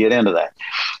get into that.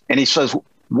 And he says,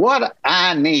 what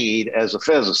I need as a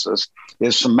physicist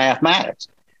is some mathematics.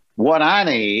 What I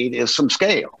need is some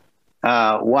scale.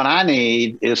 What I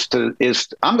need is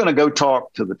I'm going to go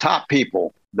talk to the top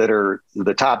people that are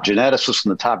the top geneticists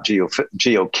and the top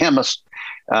geochemists,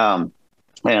 and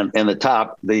the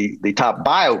top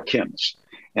biochemists.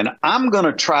 And I'm going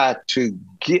to try to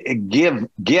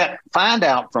find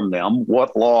out from them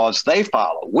what laws they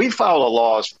follow. We follow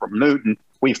laws from Newton.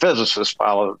 We physicists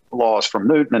follow laws from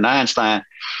Newton and Einstein,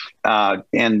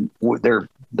 and they're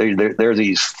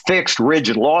these fixed,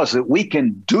 rigid laws that we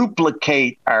can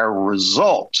duplicate our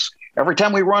results. Every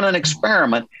time we run an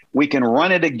experiment, we can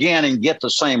run it again and get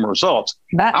the same results.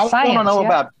 That's I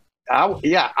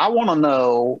want to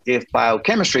know if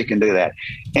biochemistry can do that.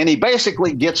 And he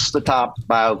basically gets the top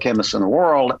biochemists in the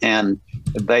world, and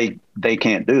they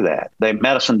can't do that.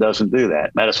 Medicine doesn't do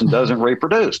that. Medicine doesn't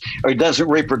reproduce, or it doesn't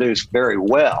reproduce very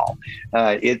well.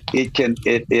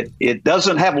 It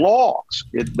doesn't have laws.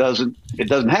 It doesn't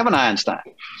have an Einstein.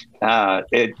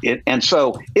 And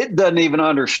so it doesn't even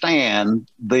understand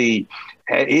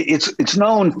it's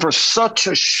known for such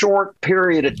a short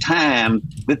period of time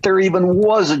that there even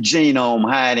was a genome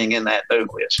hiding in that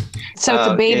nucleus. So it's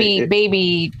a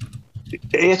baby.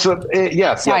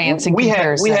 Science. We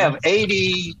have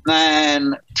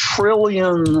 89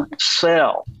 trillion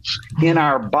cells in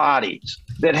our bodies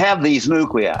that have these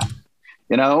nuclei.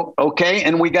 Okay,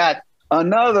 and we got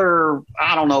another,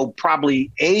 I don't know,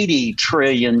 probably 80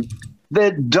 trillion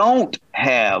that don't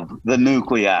have the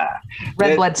nuclei.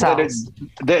 Red blood cells.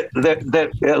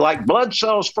 That like blood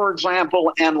cells, for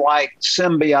example, and like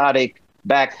symbiotic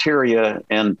bacteria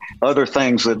and other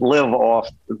things that live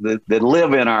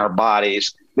in our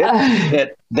bodies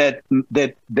that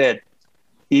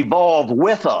evolve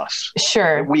with us.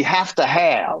 Sure. We have to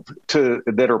have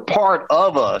that are part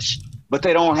of us, but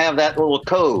they don't have that little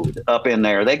code up in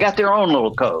there. They got their own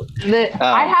little code.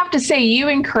 I have to say, you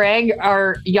and Craig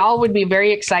y'all would be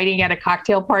very exciting at a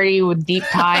cocktail party with deep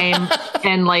time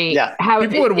and how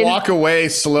people would walk away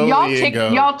slowly.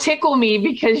 Y'all tickle me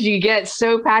because you get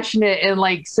so passionate and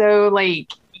Well,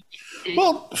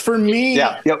 for me,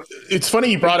 it's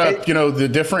funny you brought up,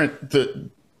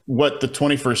 what the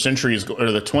 21st century is,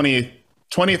 or the 20th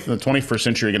and the 21st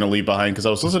century are going to leave behind. Because I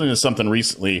was listening to something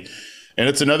recently, and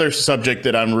it's another subject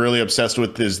that I'm really obsessed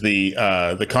with, is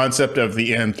the concept of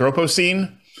the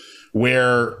Anthropocene,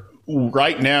 where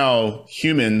right now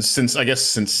humans, since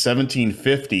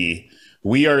 1750,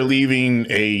 we are leaving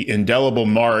a indelible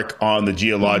mark on the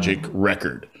geologic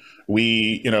record.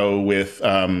 We,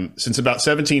 since about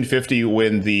 1750,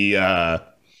 when the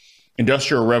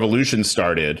Industrial Revolution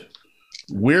started,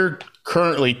 we're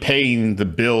currently paying the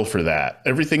bill for that.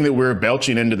 Everything that we're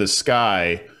belching into the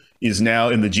sky is now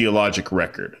in the geologic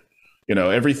record.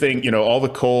 Everything, all the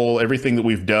coal, everything that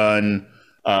we've done,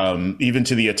 even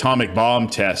to the atomic bomb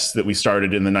tests that we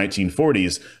started in the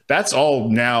 1940s, that's all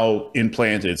now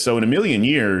implanted. So in a million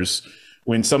years,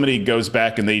 when somebody goes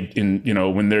back and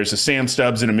when there's a Sam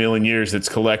Stubbs in a million years that's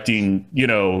collecting,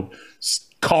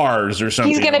 cars or something,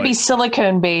 he's going to be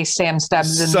silicone-based Sam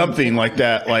Stubbs in something like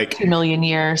that, 2 million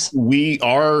years.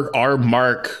 Our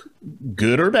mark,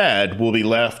 good or bad, will be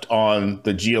left on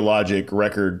the geologic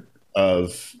record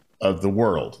of the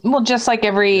world. Well, just like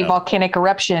every volcanic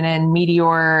eruption and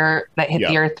meteor that hit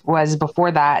the Earth was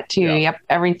before that too. Yep,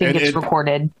 everything gets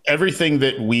recorded. Everything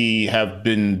that we have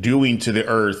been doing to the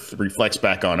Earth reflects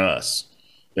back on us.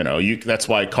 That's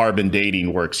why carbon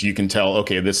dating works. You can tell,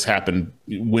 okay, this happened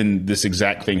when this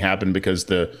exact thing happened, because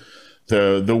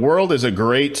the world is a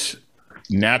great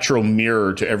natural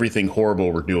mirror to everything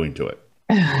horrible we're doing to it.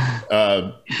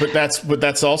 But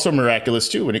that's also miraculous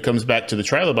too. When it comes back to the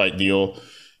Trilobite deal,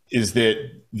 is that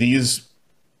these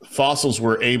fossils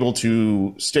were able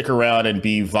to stick around and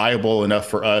be viable enough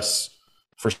for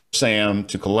Sam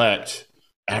to collect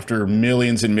after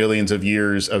millions and millions of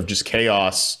years of just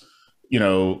chaos,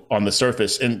 on the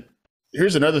surface. And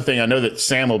here's another thing I know that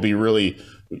Sam will be really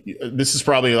this is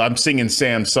probably, I'm singing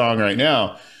Sam's song right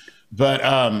now, but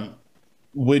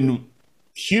when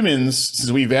humans,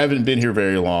 since we haven't been here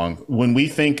very long, when we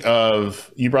think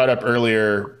of, you brought up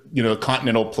earlier,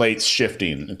 continental plates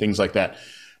shifting and things like that,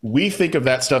 we think of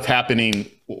that stuff happening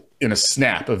in a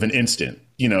snap of an instant,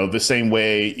 the same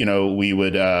way, we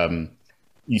would,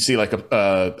 you see like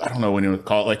I don't know when you would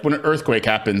call it, like when an earthquake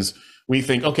happens, we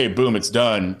think, okay, boom, it's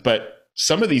done. But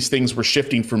some of these things were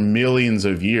shifting for millions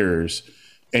of years,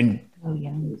 and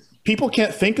people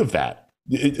can't think of that.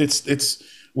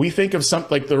 We think of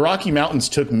something like the Rocky Mountains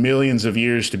took millions of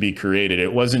years to be created.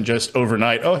 It wasn't just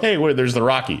overnight. Oh, hey, there's the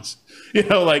Rockies,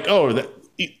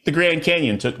 the Grand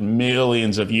Canyon took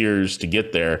millions of years to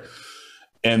get there.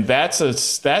 And that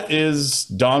is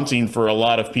daunting for a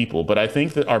lot of people. But I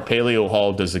think that our Paleo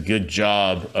Hall does a good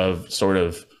job of sort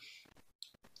of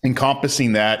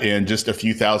encompassing that in just a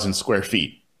few thousand square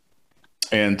feet.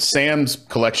 And Sam's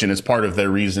collection is part of the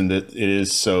reason that it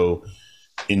is so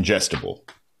ingestible.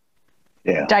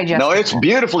 Yeah. Digestible. No, it's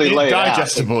beautifully laid out.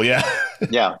 Digestible, yeah.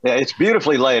 Yeah, it's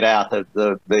beautifully laid out.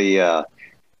 The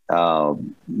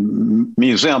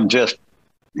museum just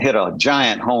hit a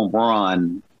giant home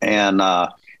run. And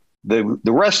the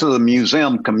rest of the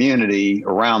museum community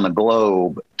around the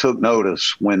globe took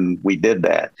notice when we did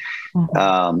that.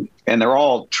 Mm-hmm. And they're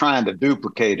all trying to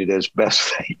duplicate it as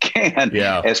best they can,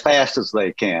 as fast as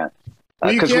they can.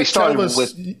 Because we started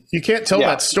with... You can't tell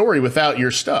that story without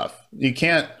your stuff. You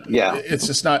can't... Yeah. It's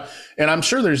just not... And I'm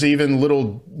sure there's even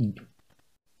little...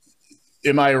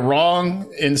 Am I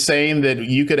wrong in saying that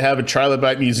you could have a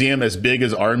trilobite museum as big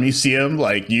as our museum?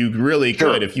 Like you really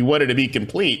could, if you wanted to be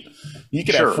complete, you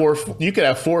could have four. You could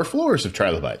have 4 floors of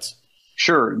trilobites.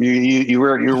 Sure, you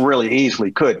really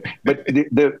easily could. But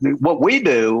what we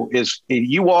do is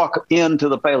you walk into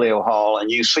the Paleo Hall and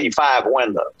you see 5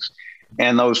 windows,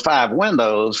 and those 5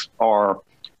 windows are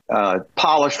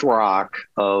polished rock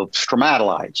of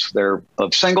stromatolites. They're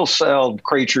of single-celled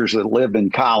creatures that lived in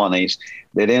colonies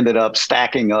that ended up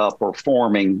stacking up or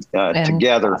forming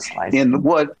together in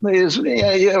what is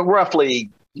roughly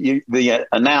the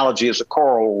analogy is a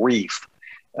coral reef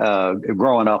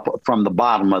growing up from the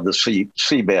bottom of the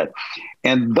seabed.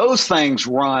 And those things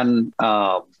run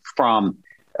from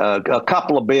a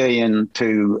couple of billion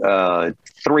to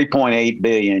 3.8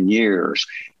 billion years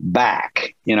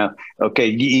back. Okay,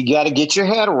 you got to get your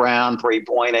head around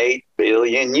 3.8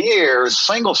 billion years,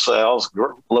 single cells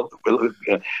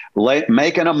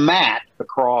making a mat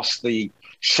across the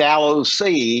shallow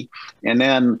sea, and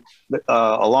then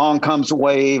along comes a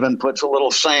wave and puts a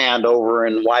little sand over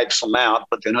and wipes them out,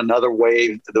 but then another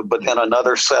wave, but then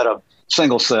another set of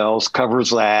single cells covers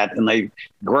that, and they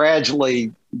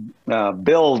gradually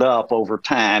build up over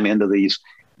time into these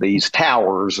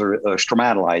towers or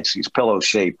stromatolites, these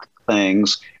pillow-shaped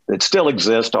things that still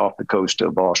exist off the coast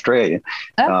of Australia.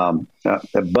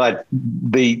 But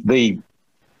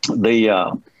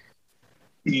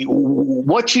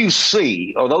what you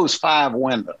see are those 5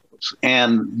 windows,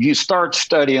 and you start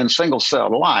studying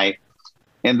single-cell life,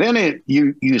 and then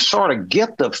you sort of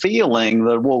get the feeling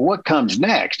that, well, what comes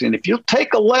next? And if you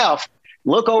take a left,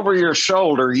 look over your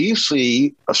shoulder, you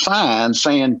see a sign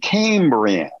saying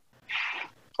Cambrian.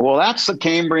 Well, that's the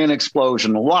Cambrian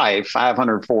explosion of life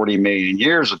 540 million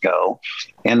years ago.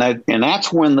 And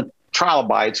that's when the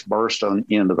trilobites burst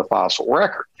into the fossil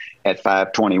record at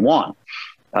 521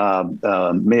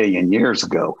 million years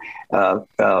ago,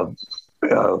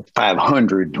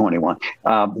 521.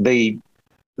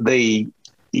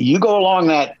 You go along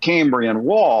that Cambrian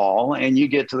wall and you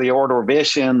get to the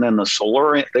Ordovician, then the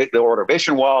Silurian, the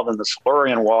Ordovician wall, then the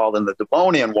Silurian wall, then the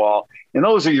Devonian wall. And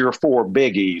those are your 4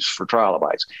 biggies for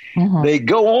trilobites. Mm-hmm. They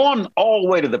go on all the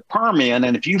way to the Permian.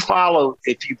 And if you follow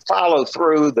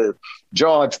through the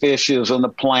jawed fishes and the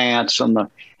plants and the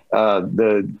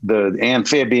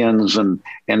amphibians and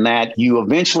that, you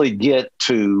eventually get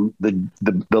to the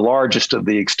largest of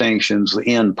the extinctions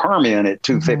in Permian at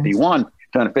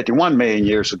 251 million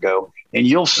years ago, and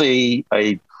you'll see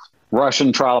a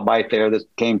Russian trilobite there that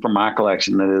came from my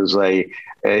collection that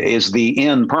is the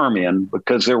in Permian,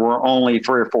 because there were only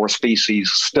 3 or 4 species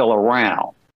still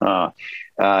around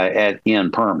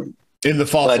in Permian. In the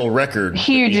fossil record.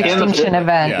 Huge extinction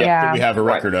event, that we have a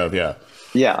record of,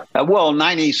 Yeah. Well,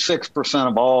 96%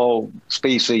 of all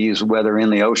species, whether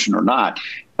in the ocean or not,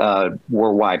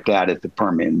 were wiped out at the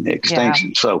Permian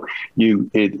extinction. Yeah. So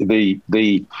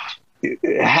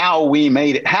how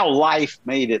life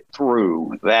made it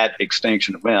through that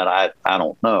extinction event, I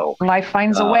don't know. Life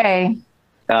finds a way.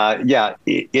 The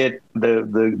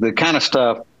kind of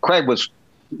stuff Craig was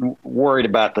worried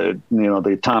about, the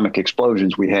atomic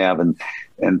explosions we have, and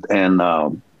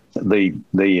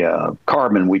the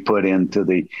carbon we put into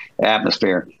the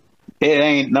atmosphere, it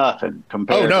ain't nothing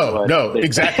compared. No,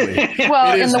 exactly.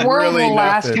 Well, and the world really will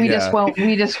last. nothing, We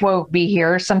just won't be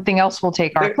here. Something else will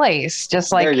take our place.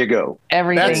 Just like there you go.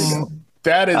 Everything.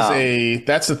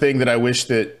 That's the thing that I wish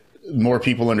that more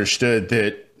people understood,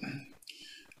 that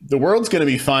the world's going to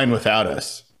be fine without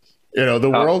us. You know, the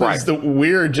world is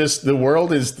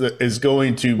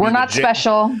going to. We're not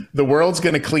special. The world's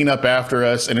going to clean up after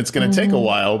us, and it's going to take a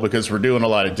while because we're doing a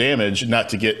lot of damage. Not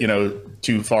to get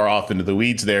too far off into the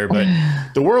weeds there, but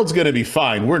the world's going to be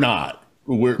fine. We're not.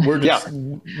 We're just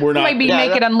we're not. We might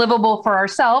make it unlivable for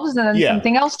ourselves, and then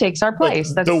something else takes our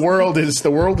place. The world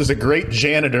is a great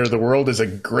janitor. The world is a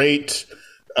great.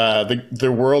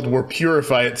 The world will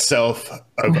purify itself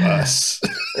of us.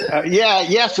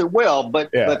 Yes, it will. But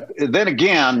then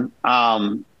again,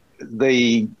 who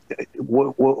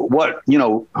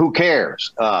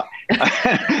cares?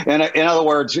 In other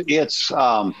words, it's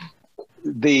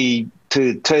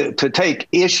to take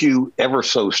issue ever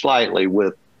so slightly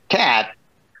with Kat.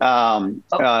 We're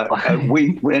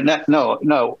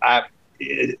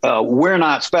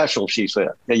not special, she said.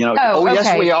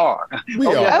 Yes, we are. We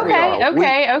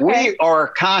are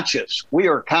conscious. We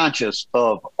are conscious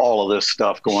of all of this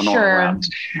stuff going on around us.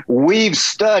 We've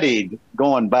studied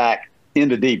going back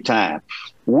into deep time.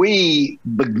 We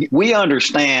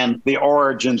understand the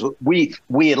origins. We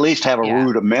at least have a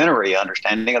rudimentary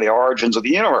understanding of the origins of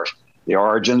the universe, the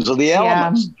origins of the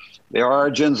elements. The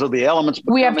origins of the elements.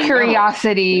 We have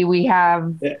curiosity. We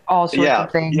have all sorts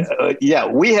of things. We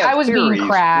have. I was being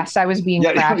crass. You're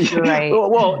right.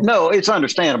 Well, no, it's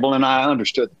understandable, and I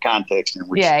understood the context in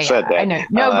which you said that. I know.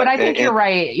 No, but I think you're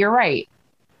right. You're right.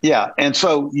 Yeah, and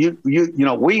so we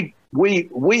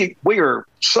are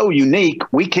so unique.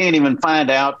 We can't even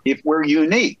find out if we're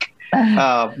unique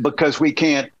because we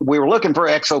can't. We were looking for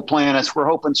exoplanets. We're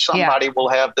hoping somebody will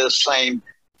have this same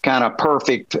kind of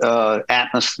perfect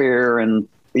atmosphere and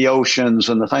the oceans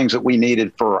and the things that we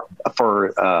needed for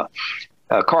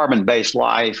carbon-based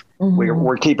life.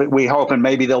 We're hoping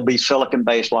maybe there'll be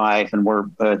silicon-based life, and we're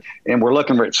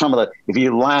looking at some of the. If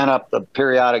you line up the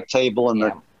periodic table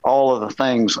and all of the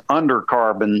things under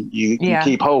carbon, you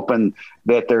keep hoping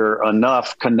that there are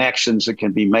enough connections that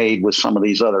can be made with some of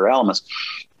these other elements.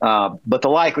 But the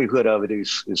likelihood of it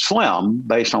is slim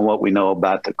based on what we know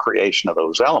about the creation of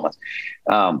those elements.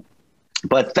 But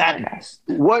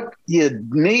what you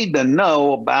need to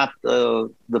know about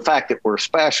the fact that we're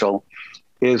special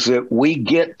is that we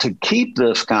get to keep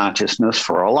this consciousness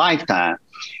for a lifetime.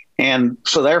 And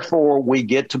so therefore we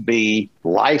get to be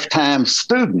lifetime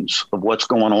students of what's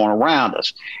going on around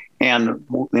us. And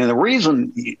the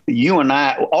reason you and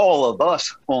I, all of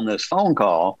us on this phone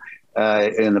call,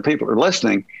 and the people who are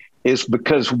listening, is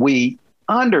because we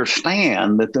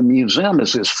understand that the museum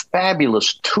is this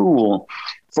fabulous tool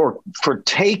for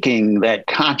taking that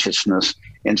consciousness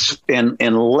and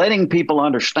letting people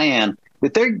understand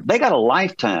that they got a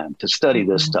lifetime to study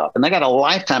this stuff, and they got a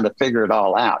lifetime to figure it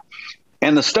all out.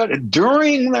 And the study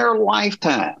during their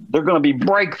lifetime, they're going to be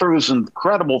breakthroughs and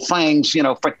incredible things. In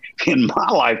my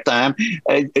lifetime,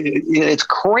 it's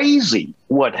crazy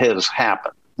what has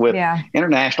happened with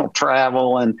international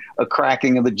travel and a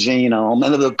cracking of the genome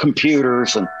and the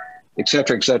computers and et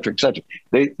cetera, et cetera, et cetera.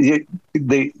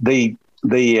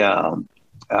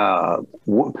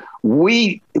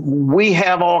 We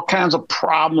have all kinds of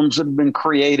problems that have been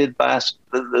created by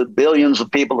the billions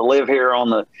of people that live here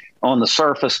on the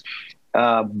surface.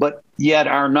 But yet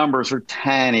our numbers are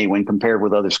tiny when compared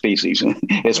with other species,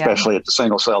 especially at the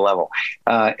single cell level.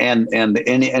 And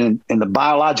the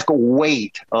biological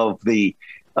weight of the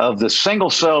single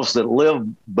cells that live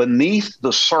beneath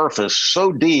the surface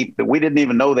so deep that we didn't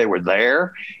even know they were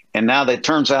there. And now that it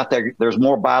turns out there's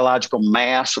more biological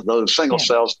mass of those single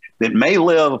cells that may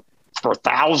live for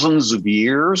thousands of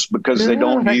years because they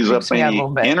don't use up any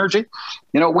energy.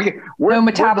 We're no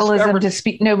metabolism to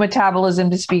speak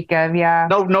of. Yeah.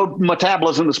 No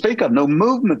metabolism to speak of, no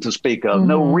movement to speak of,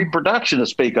 no reproduction to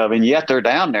speak of. And yet they're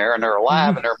down there and they're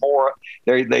alive and they're more,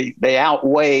 they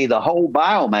outweigh the whole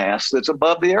biomass that's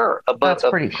above the earth. That's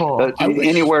pretty cool.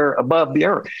 Anywhere above the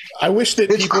earth. I wish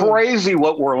that it's crazy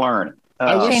what we're learning.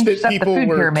 I wish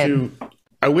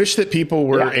that people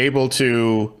were able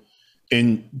to,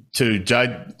 I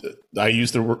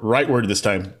use the right word this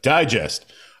time, digest.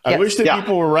 I wish that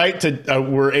people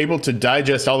were able to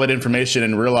digest all that information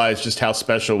and realize just how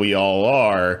special we all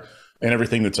are and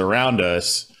everything that's around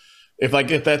us. If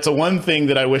that's the one thing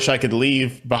that I wish I could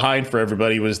leave behind for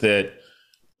everybody was that,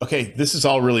 okay, this is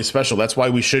all really special. That's why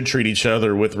we should treat each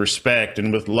other with respect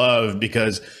and with love,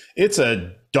 because it's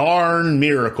a darn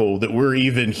miracle that we're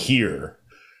even here.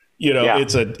 You know, Yeah.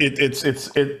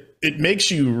 it makes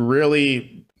you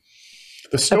really,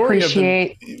 the story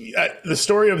Appreciate. the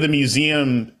story of the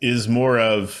museum is more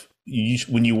of,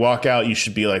 when you walk out, you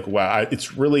should be like, wow,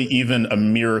 it's really even a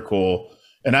miracle.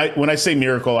 And when I say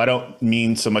miracle, I don't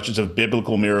mean so much as a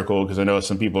biblical miracle, because I know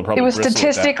some people probably It was bristle at that.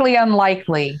 statistically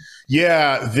unlikely.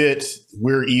 Yeah, that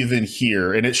we're even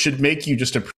here, and it should make you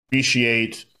just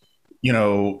appreciate, you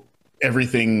know,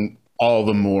 everything all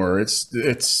the more.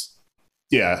 It's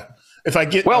yeah. If I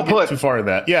get, Well I'll get put. too far in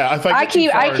that, yeah. If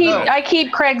I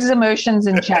keep Craig's emotions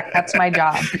in check. That's my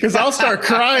job. because I'll start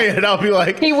crying and I'll be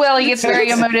like, He will. He gets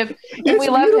very emotive, and we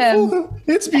love him.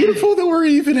 It's beautiful that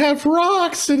we even have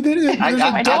rocks, and then there's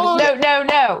a dog.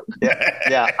 No.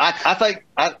 Yeah.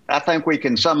 I think we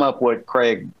can sum up what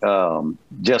Craig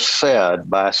just said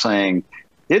by saying,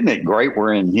 isn't it great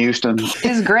we're in Houston?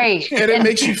 It's great. And it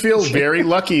makes you feel very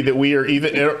lucky that we are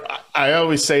even. I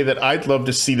always say that I'd love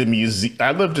to see the museum.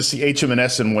 I'd love to see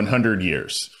HMNS in 100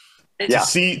 years. Yeah.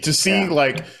 To see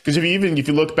like, because if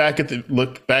you look back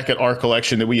at our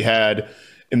collection that we had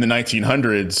in the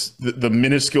 1900s, the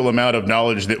minuscule amount of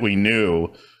knowledge that we knew,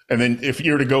 and then if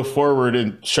you were to go forward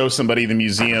and show somebody the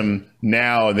museum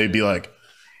now, and they'd be like,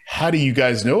 "How do you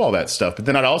guys know all that stuff?" But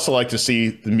then I'd also like to see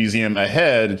the museum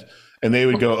ahead. And they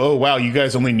would go, "Oh, wow, you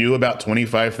guys only knew about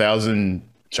 25,000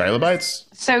 trilobites?"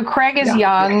 So Craig is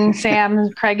young,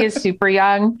 Sam. Craig is super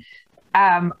young.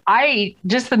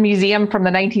 The museum from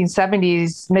the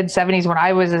 1970s, mid 70s, when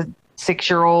I was a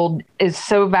 6-year-old, is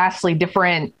so vastly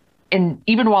different. And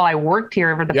even while I worked here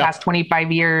over the past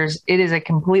 25 years, it is a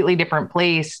completely different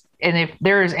place. And if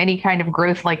there is any kind of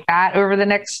growth like that over the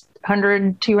next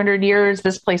 100, 200 years,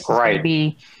 this place is going to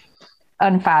be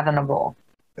unfathomable.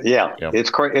 Yeah,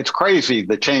 it's crazy,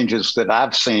 the changes that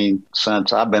I've seen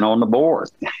since I've been on the board.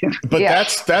 But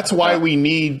that's why we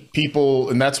need people,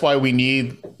 and that's why we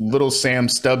need little Sam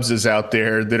Stubbses out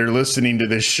there that are listening to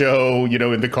this show, you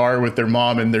know, in the car with their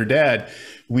mom and their dad.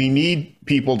 We need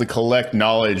people to collect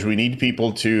knowledge. We need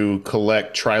people to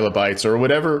collect trilobites, or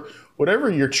whatever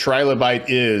your trilobite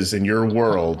is in your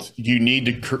world. You need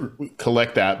to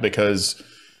collect that, because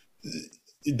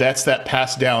that's that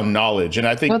passed down knowledge. And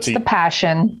I think the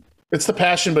passion. It's the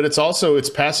passion, but it's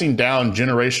passing down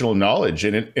generational knowledge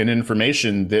and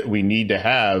information that we need to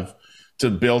have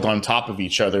to build on top of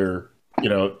each other, you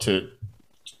know, to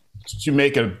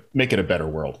make it a better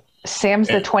world. Sam's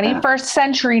the 21st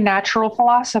century natural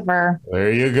philosopher.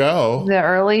 There you go. The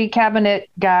early cabinet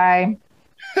guy.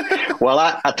 Well,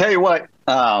 I tell you what,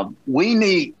 we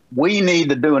need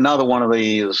to do another one of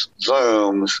these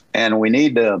Zooms, and we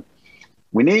need to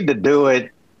do it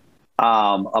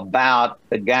about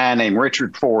a guy named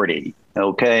Richard Fortey.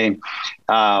 Okay.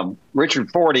 Richard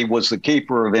Fortey was the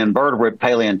keeper of invertebrate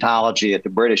paleontology at the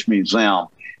British Museum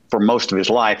for most of his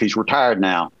life. He's retired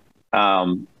now.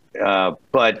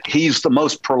 But he's the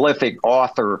most prolific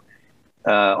author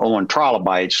on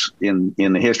trilobites in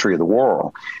the history of the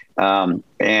world.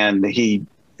 And he's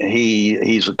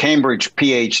a Cambridge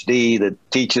PhD that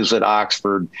teaches at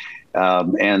Oxford.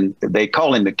 And they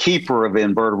call him the keeper of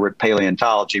invertebrate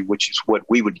paleontology, which is what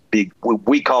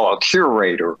we call a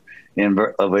curator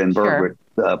of invertebrate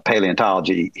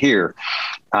paleontology here.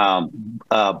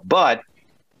 But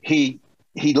he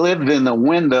lived in the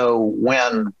window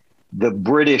when the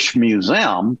British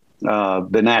Museum,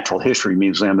 the Natural History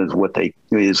Museum is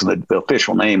the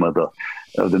official name of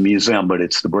the museum, but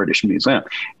it's the British Museum.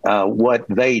 What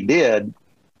they did,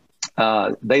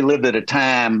 they lived at a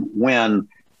time when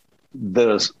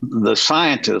the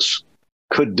scientists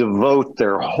could devote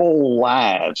their whole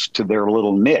lives to their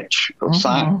little niche of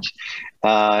science.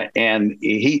 And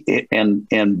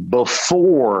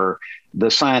before the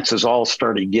sciences all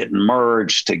started getting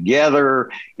merged together,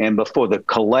 and before the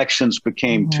collections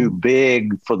became too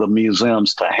big for the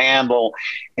museums to handle,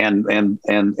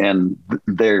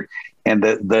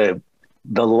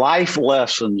 the life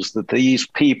lessons that these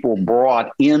people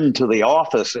brought into the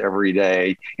office every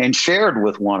day and shared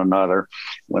with one another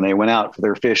when they went out for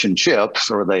their fish and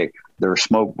chips or their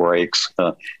smoke breaks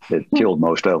that killed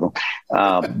most of them.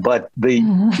 But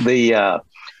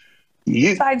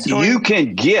you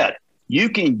can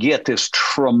get this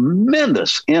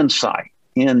tremendous insight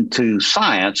into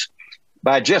science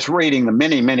by just reading the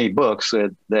many, many books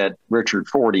that Richard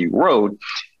Fortey wrote.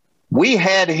 We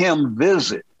had him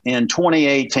visit in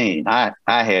 2018. I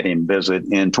had him visit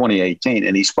in 2018,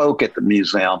 and he spoke at the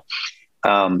museum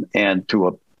and to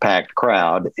a packed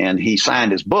crowd, and he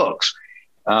signed his books.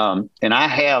 And I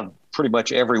have pretty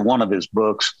much every one of his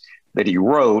books that he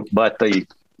wrote, but the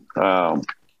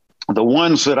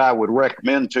ones that I would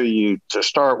recommend to you to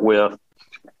start with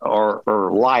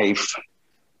are Life,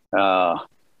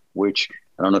 which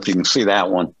I don't know if you can see that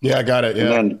one. Yeah, I got it. Yeah,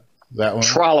 and then that one.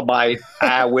 Trilobite,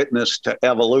 Eyewitness to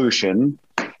Evolution.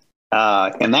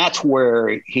 And that's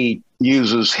where he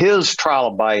uses his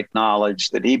trilobite knowledge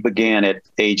that he began at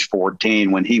age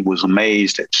 14 when he was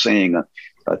amazed at seeing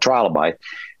a trilobite.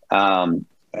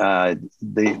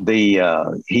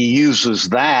 He uses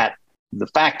that, the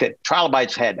fact that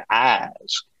trilobites had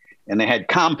eyes and they had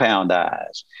compound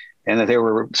eyes, and that they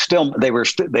were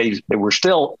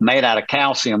still made out of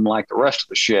calcium like the rest of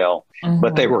the shell,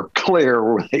 but they were clear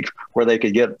where they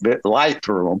could get light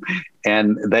through them,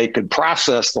 and they could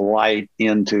process the light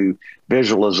into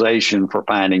visualization for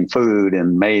finding food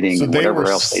and mating and whatever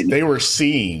else they were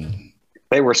seeing.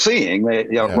 They were seeing. They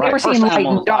were seeing light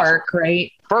and dark,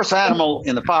 right? First animal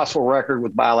in the fossil record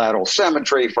with bilateral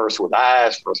symmetry, first with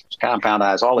eyes, first with compound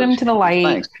eyes, all these to the light.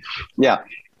 Things. Yeah.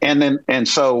 And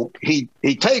so he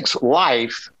takes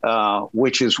life,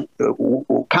 which is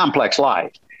complex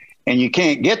life, and you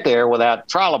can't get there without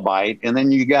trilobite. And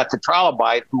then you got the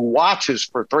trilobite who watches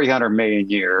for 300 million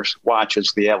years,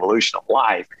 watches the evolution of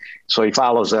life. So he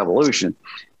follows evolution.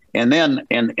 And then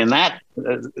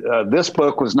this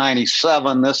book was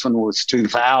 97. This one was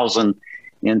 2000.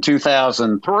 In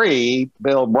 2003,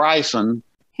 Bill Bryson,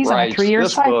 he's on a 3-year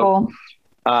cycle. Book,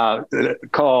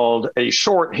 called A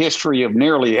Short History of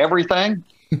Nearly Everything.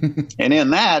 And in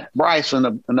that,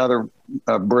 Bryson, another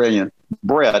brilliant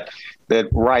Brit that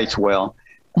writes well,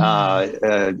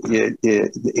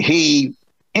 he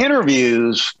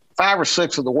interviews 5 or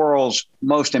 6 of the world's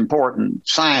most important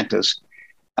scientists,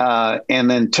 and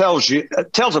then tells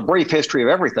a brief history of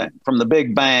everything from the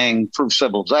Big Bang through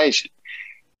civilization.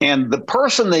 And the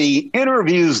person that he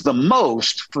interviews the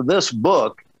most for this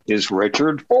book is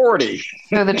Richard Forty.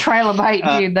 So the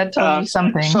trilobite dude, that told you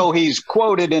something. So he's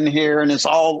quoted in here, and it's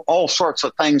all sorts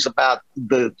of things about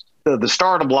the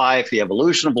start of life, the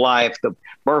evolution of life, the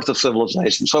birth of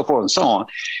civilization, so forth and so on.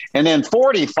 And then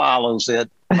Forty follows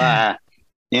it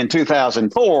in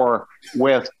 2004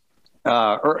 with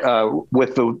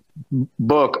the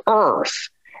book Earth.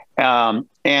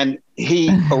 And he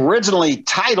originally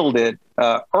titled it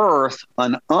Earth,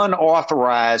 an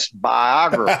unauthorized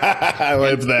biography. I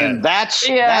love that. And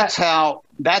that's how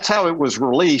it was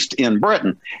released in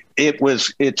Britain.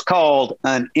 It's called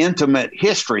An Intimate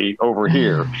History over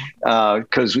here,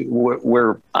 because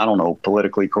we're, I don't know,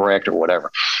 politically correct or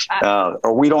whatever,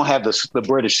 or we don't have the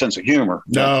British sense of humor.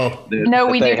 No,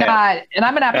 we do not. And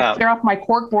I'm gonna have to clear off my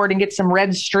corkboard and get some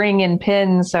red string and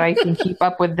pins so I can keep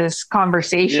up with this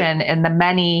conversation and the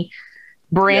many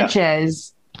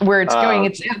branches where it's going.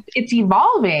 It's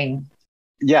evolving.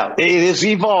 Yeah, it is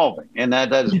evolving, and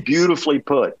that is beautifully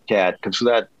put, Kat. Because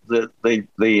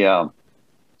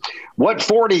what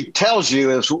Forty tells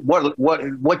you is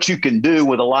what you can do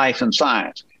with a life in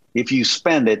science if you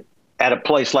spend it at a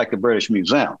place like the British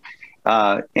Museum,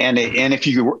 and if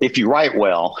you write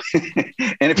well,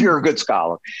 and if you're a good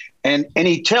scholar, and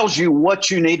he tells you what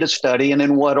you need to study and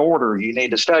in what order you need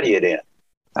to study it in.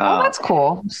 That's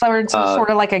cool. So it's sort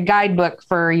of like a guidebook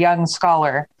for a young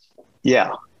scholar.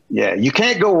 Yeah. Yeah, you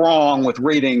can't go wrong with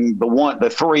reading the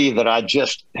 3 that I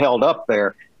just held up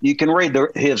there. You can read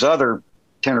his other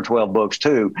 10 or 12 books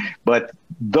too, but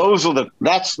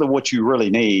that's what you really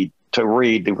need to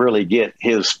read to really get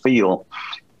his feel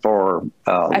for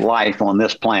life on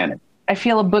this planet. I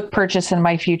feel a book purchase in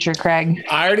my future, Craig.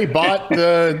 I already bought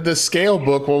the scale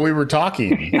book while we were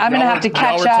talking. I'm gonna have to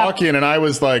catch up. Talking, and I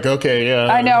was like, okay, yeah.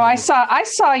 I know. I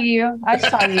saw you. I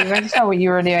saw what you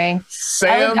were doing.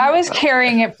 Sam, I was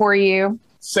carrying it for you.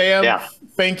 Sam,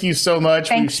 thank you so much.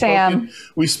 Thanks, Sam.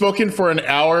 We've spoken for an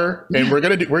hour, and we're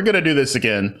gonna do this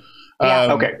again.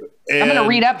 Yeah. Okay. I'm going to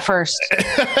read up first.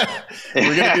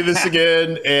 We're going to do this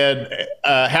again. And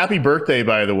happy birthday,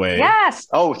 by the way. Yes.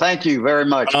 Oh, thank you very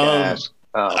much, guys.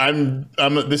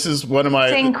 This is one of my.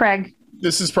 Sing, Craig.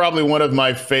 This is probably one of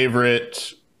my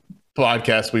favorite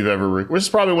podcasts we've ever. This is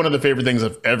probably one of the favorite things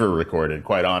I've ever recorded,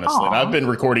 quite honestly. And I've been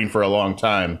recording for a long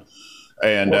time.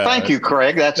 And thank you,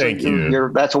 Craig. That's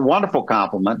a wonderful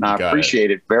compliment, and I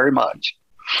appreciate it very much.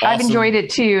 Awesome. I've enjoyed it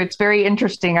too. It's very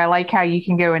interesting. I like how you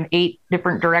can go in 8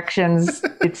 different directions.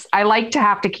 I like to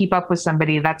have to keep up with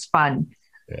somebody. That's fun.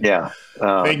 Yeah.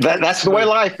 That's the way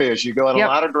life is. You go in a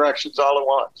lot of directions all at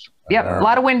once. Yep. A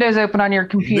lot of windows open on your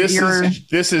computer.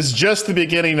 This is just the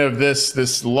beginning of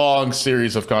this long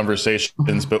series of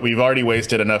conversations, but we've already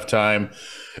wasted enough time.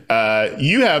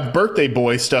 You have birthday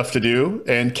boy stuff to do,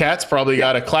 and Kat's probably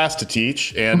got a class to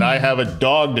teach, and I have a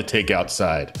dog to take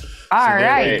outside. All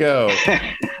right. There you go.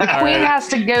 The queen has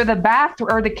to go to the bathroom,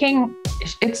 or the king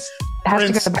has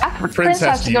to go to the bathroom. Prince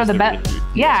has to go to the bathroom.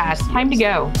 Yeah, it's time to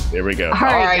go. There we go. All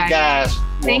right, guys.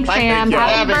 Thanks, Sam.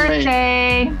 Happy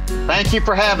birthday. Thank you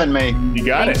for having me. You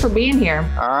got it. Thanks for being here.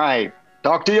 All right.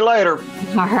 Talk to you later.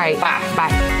 All right.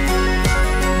 Bye.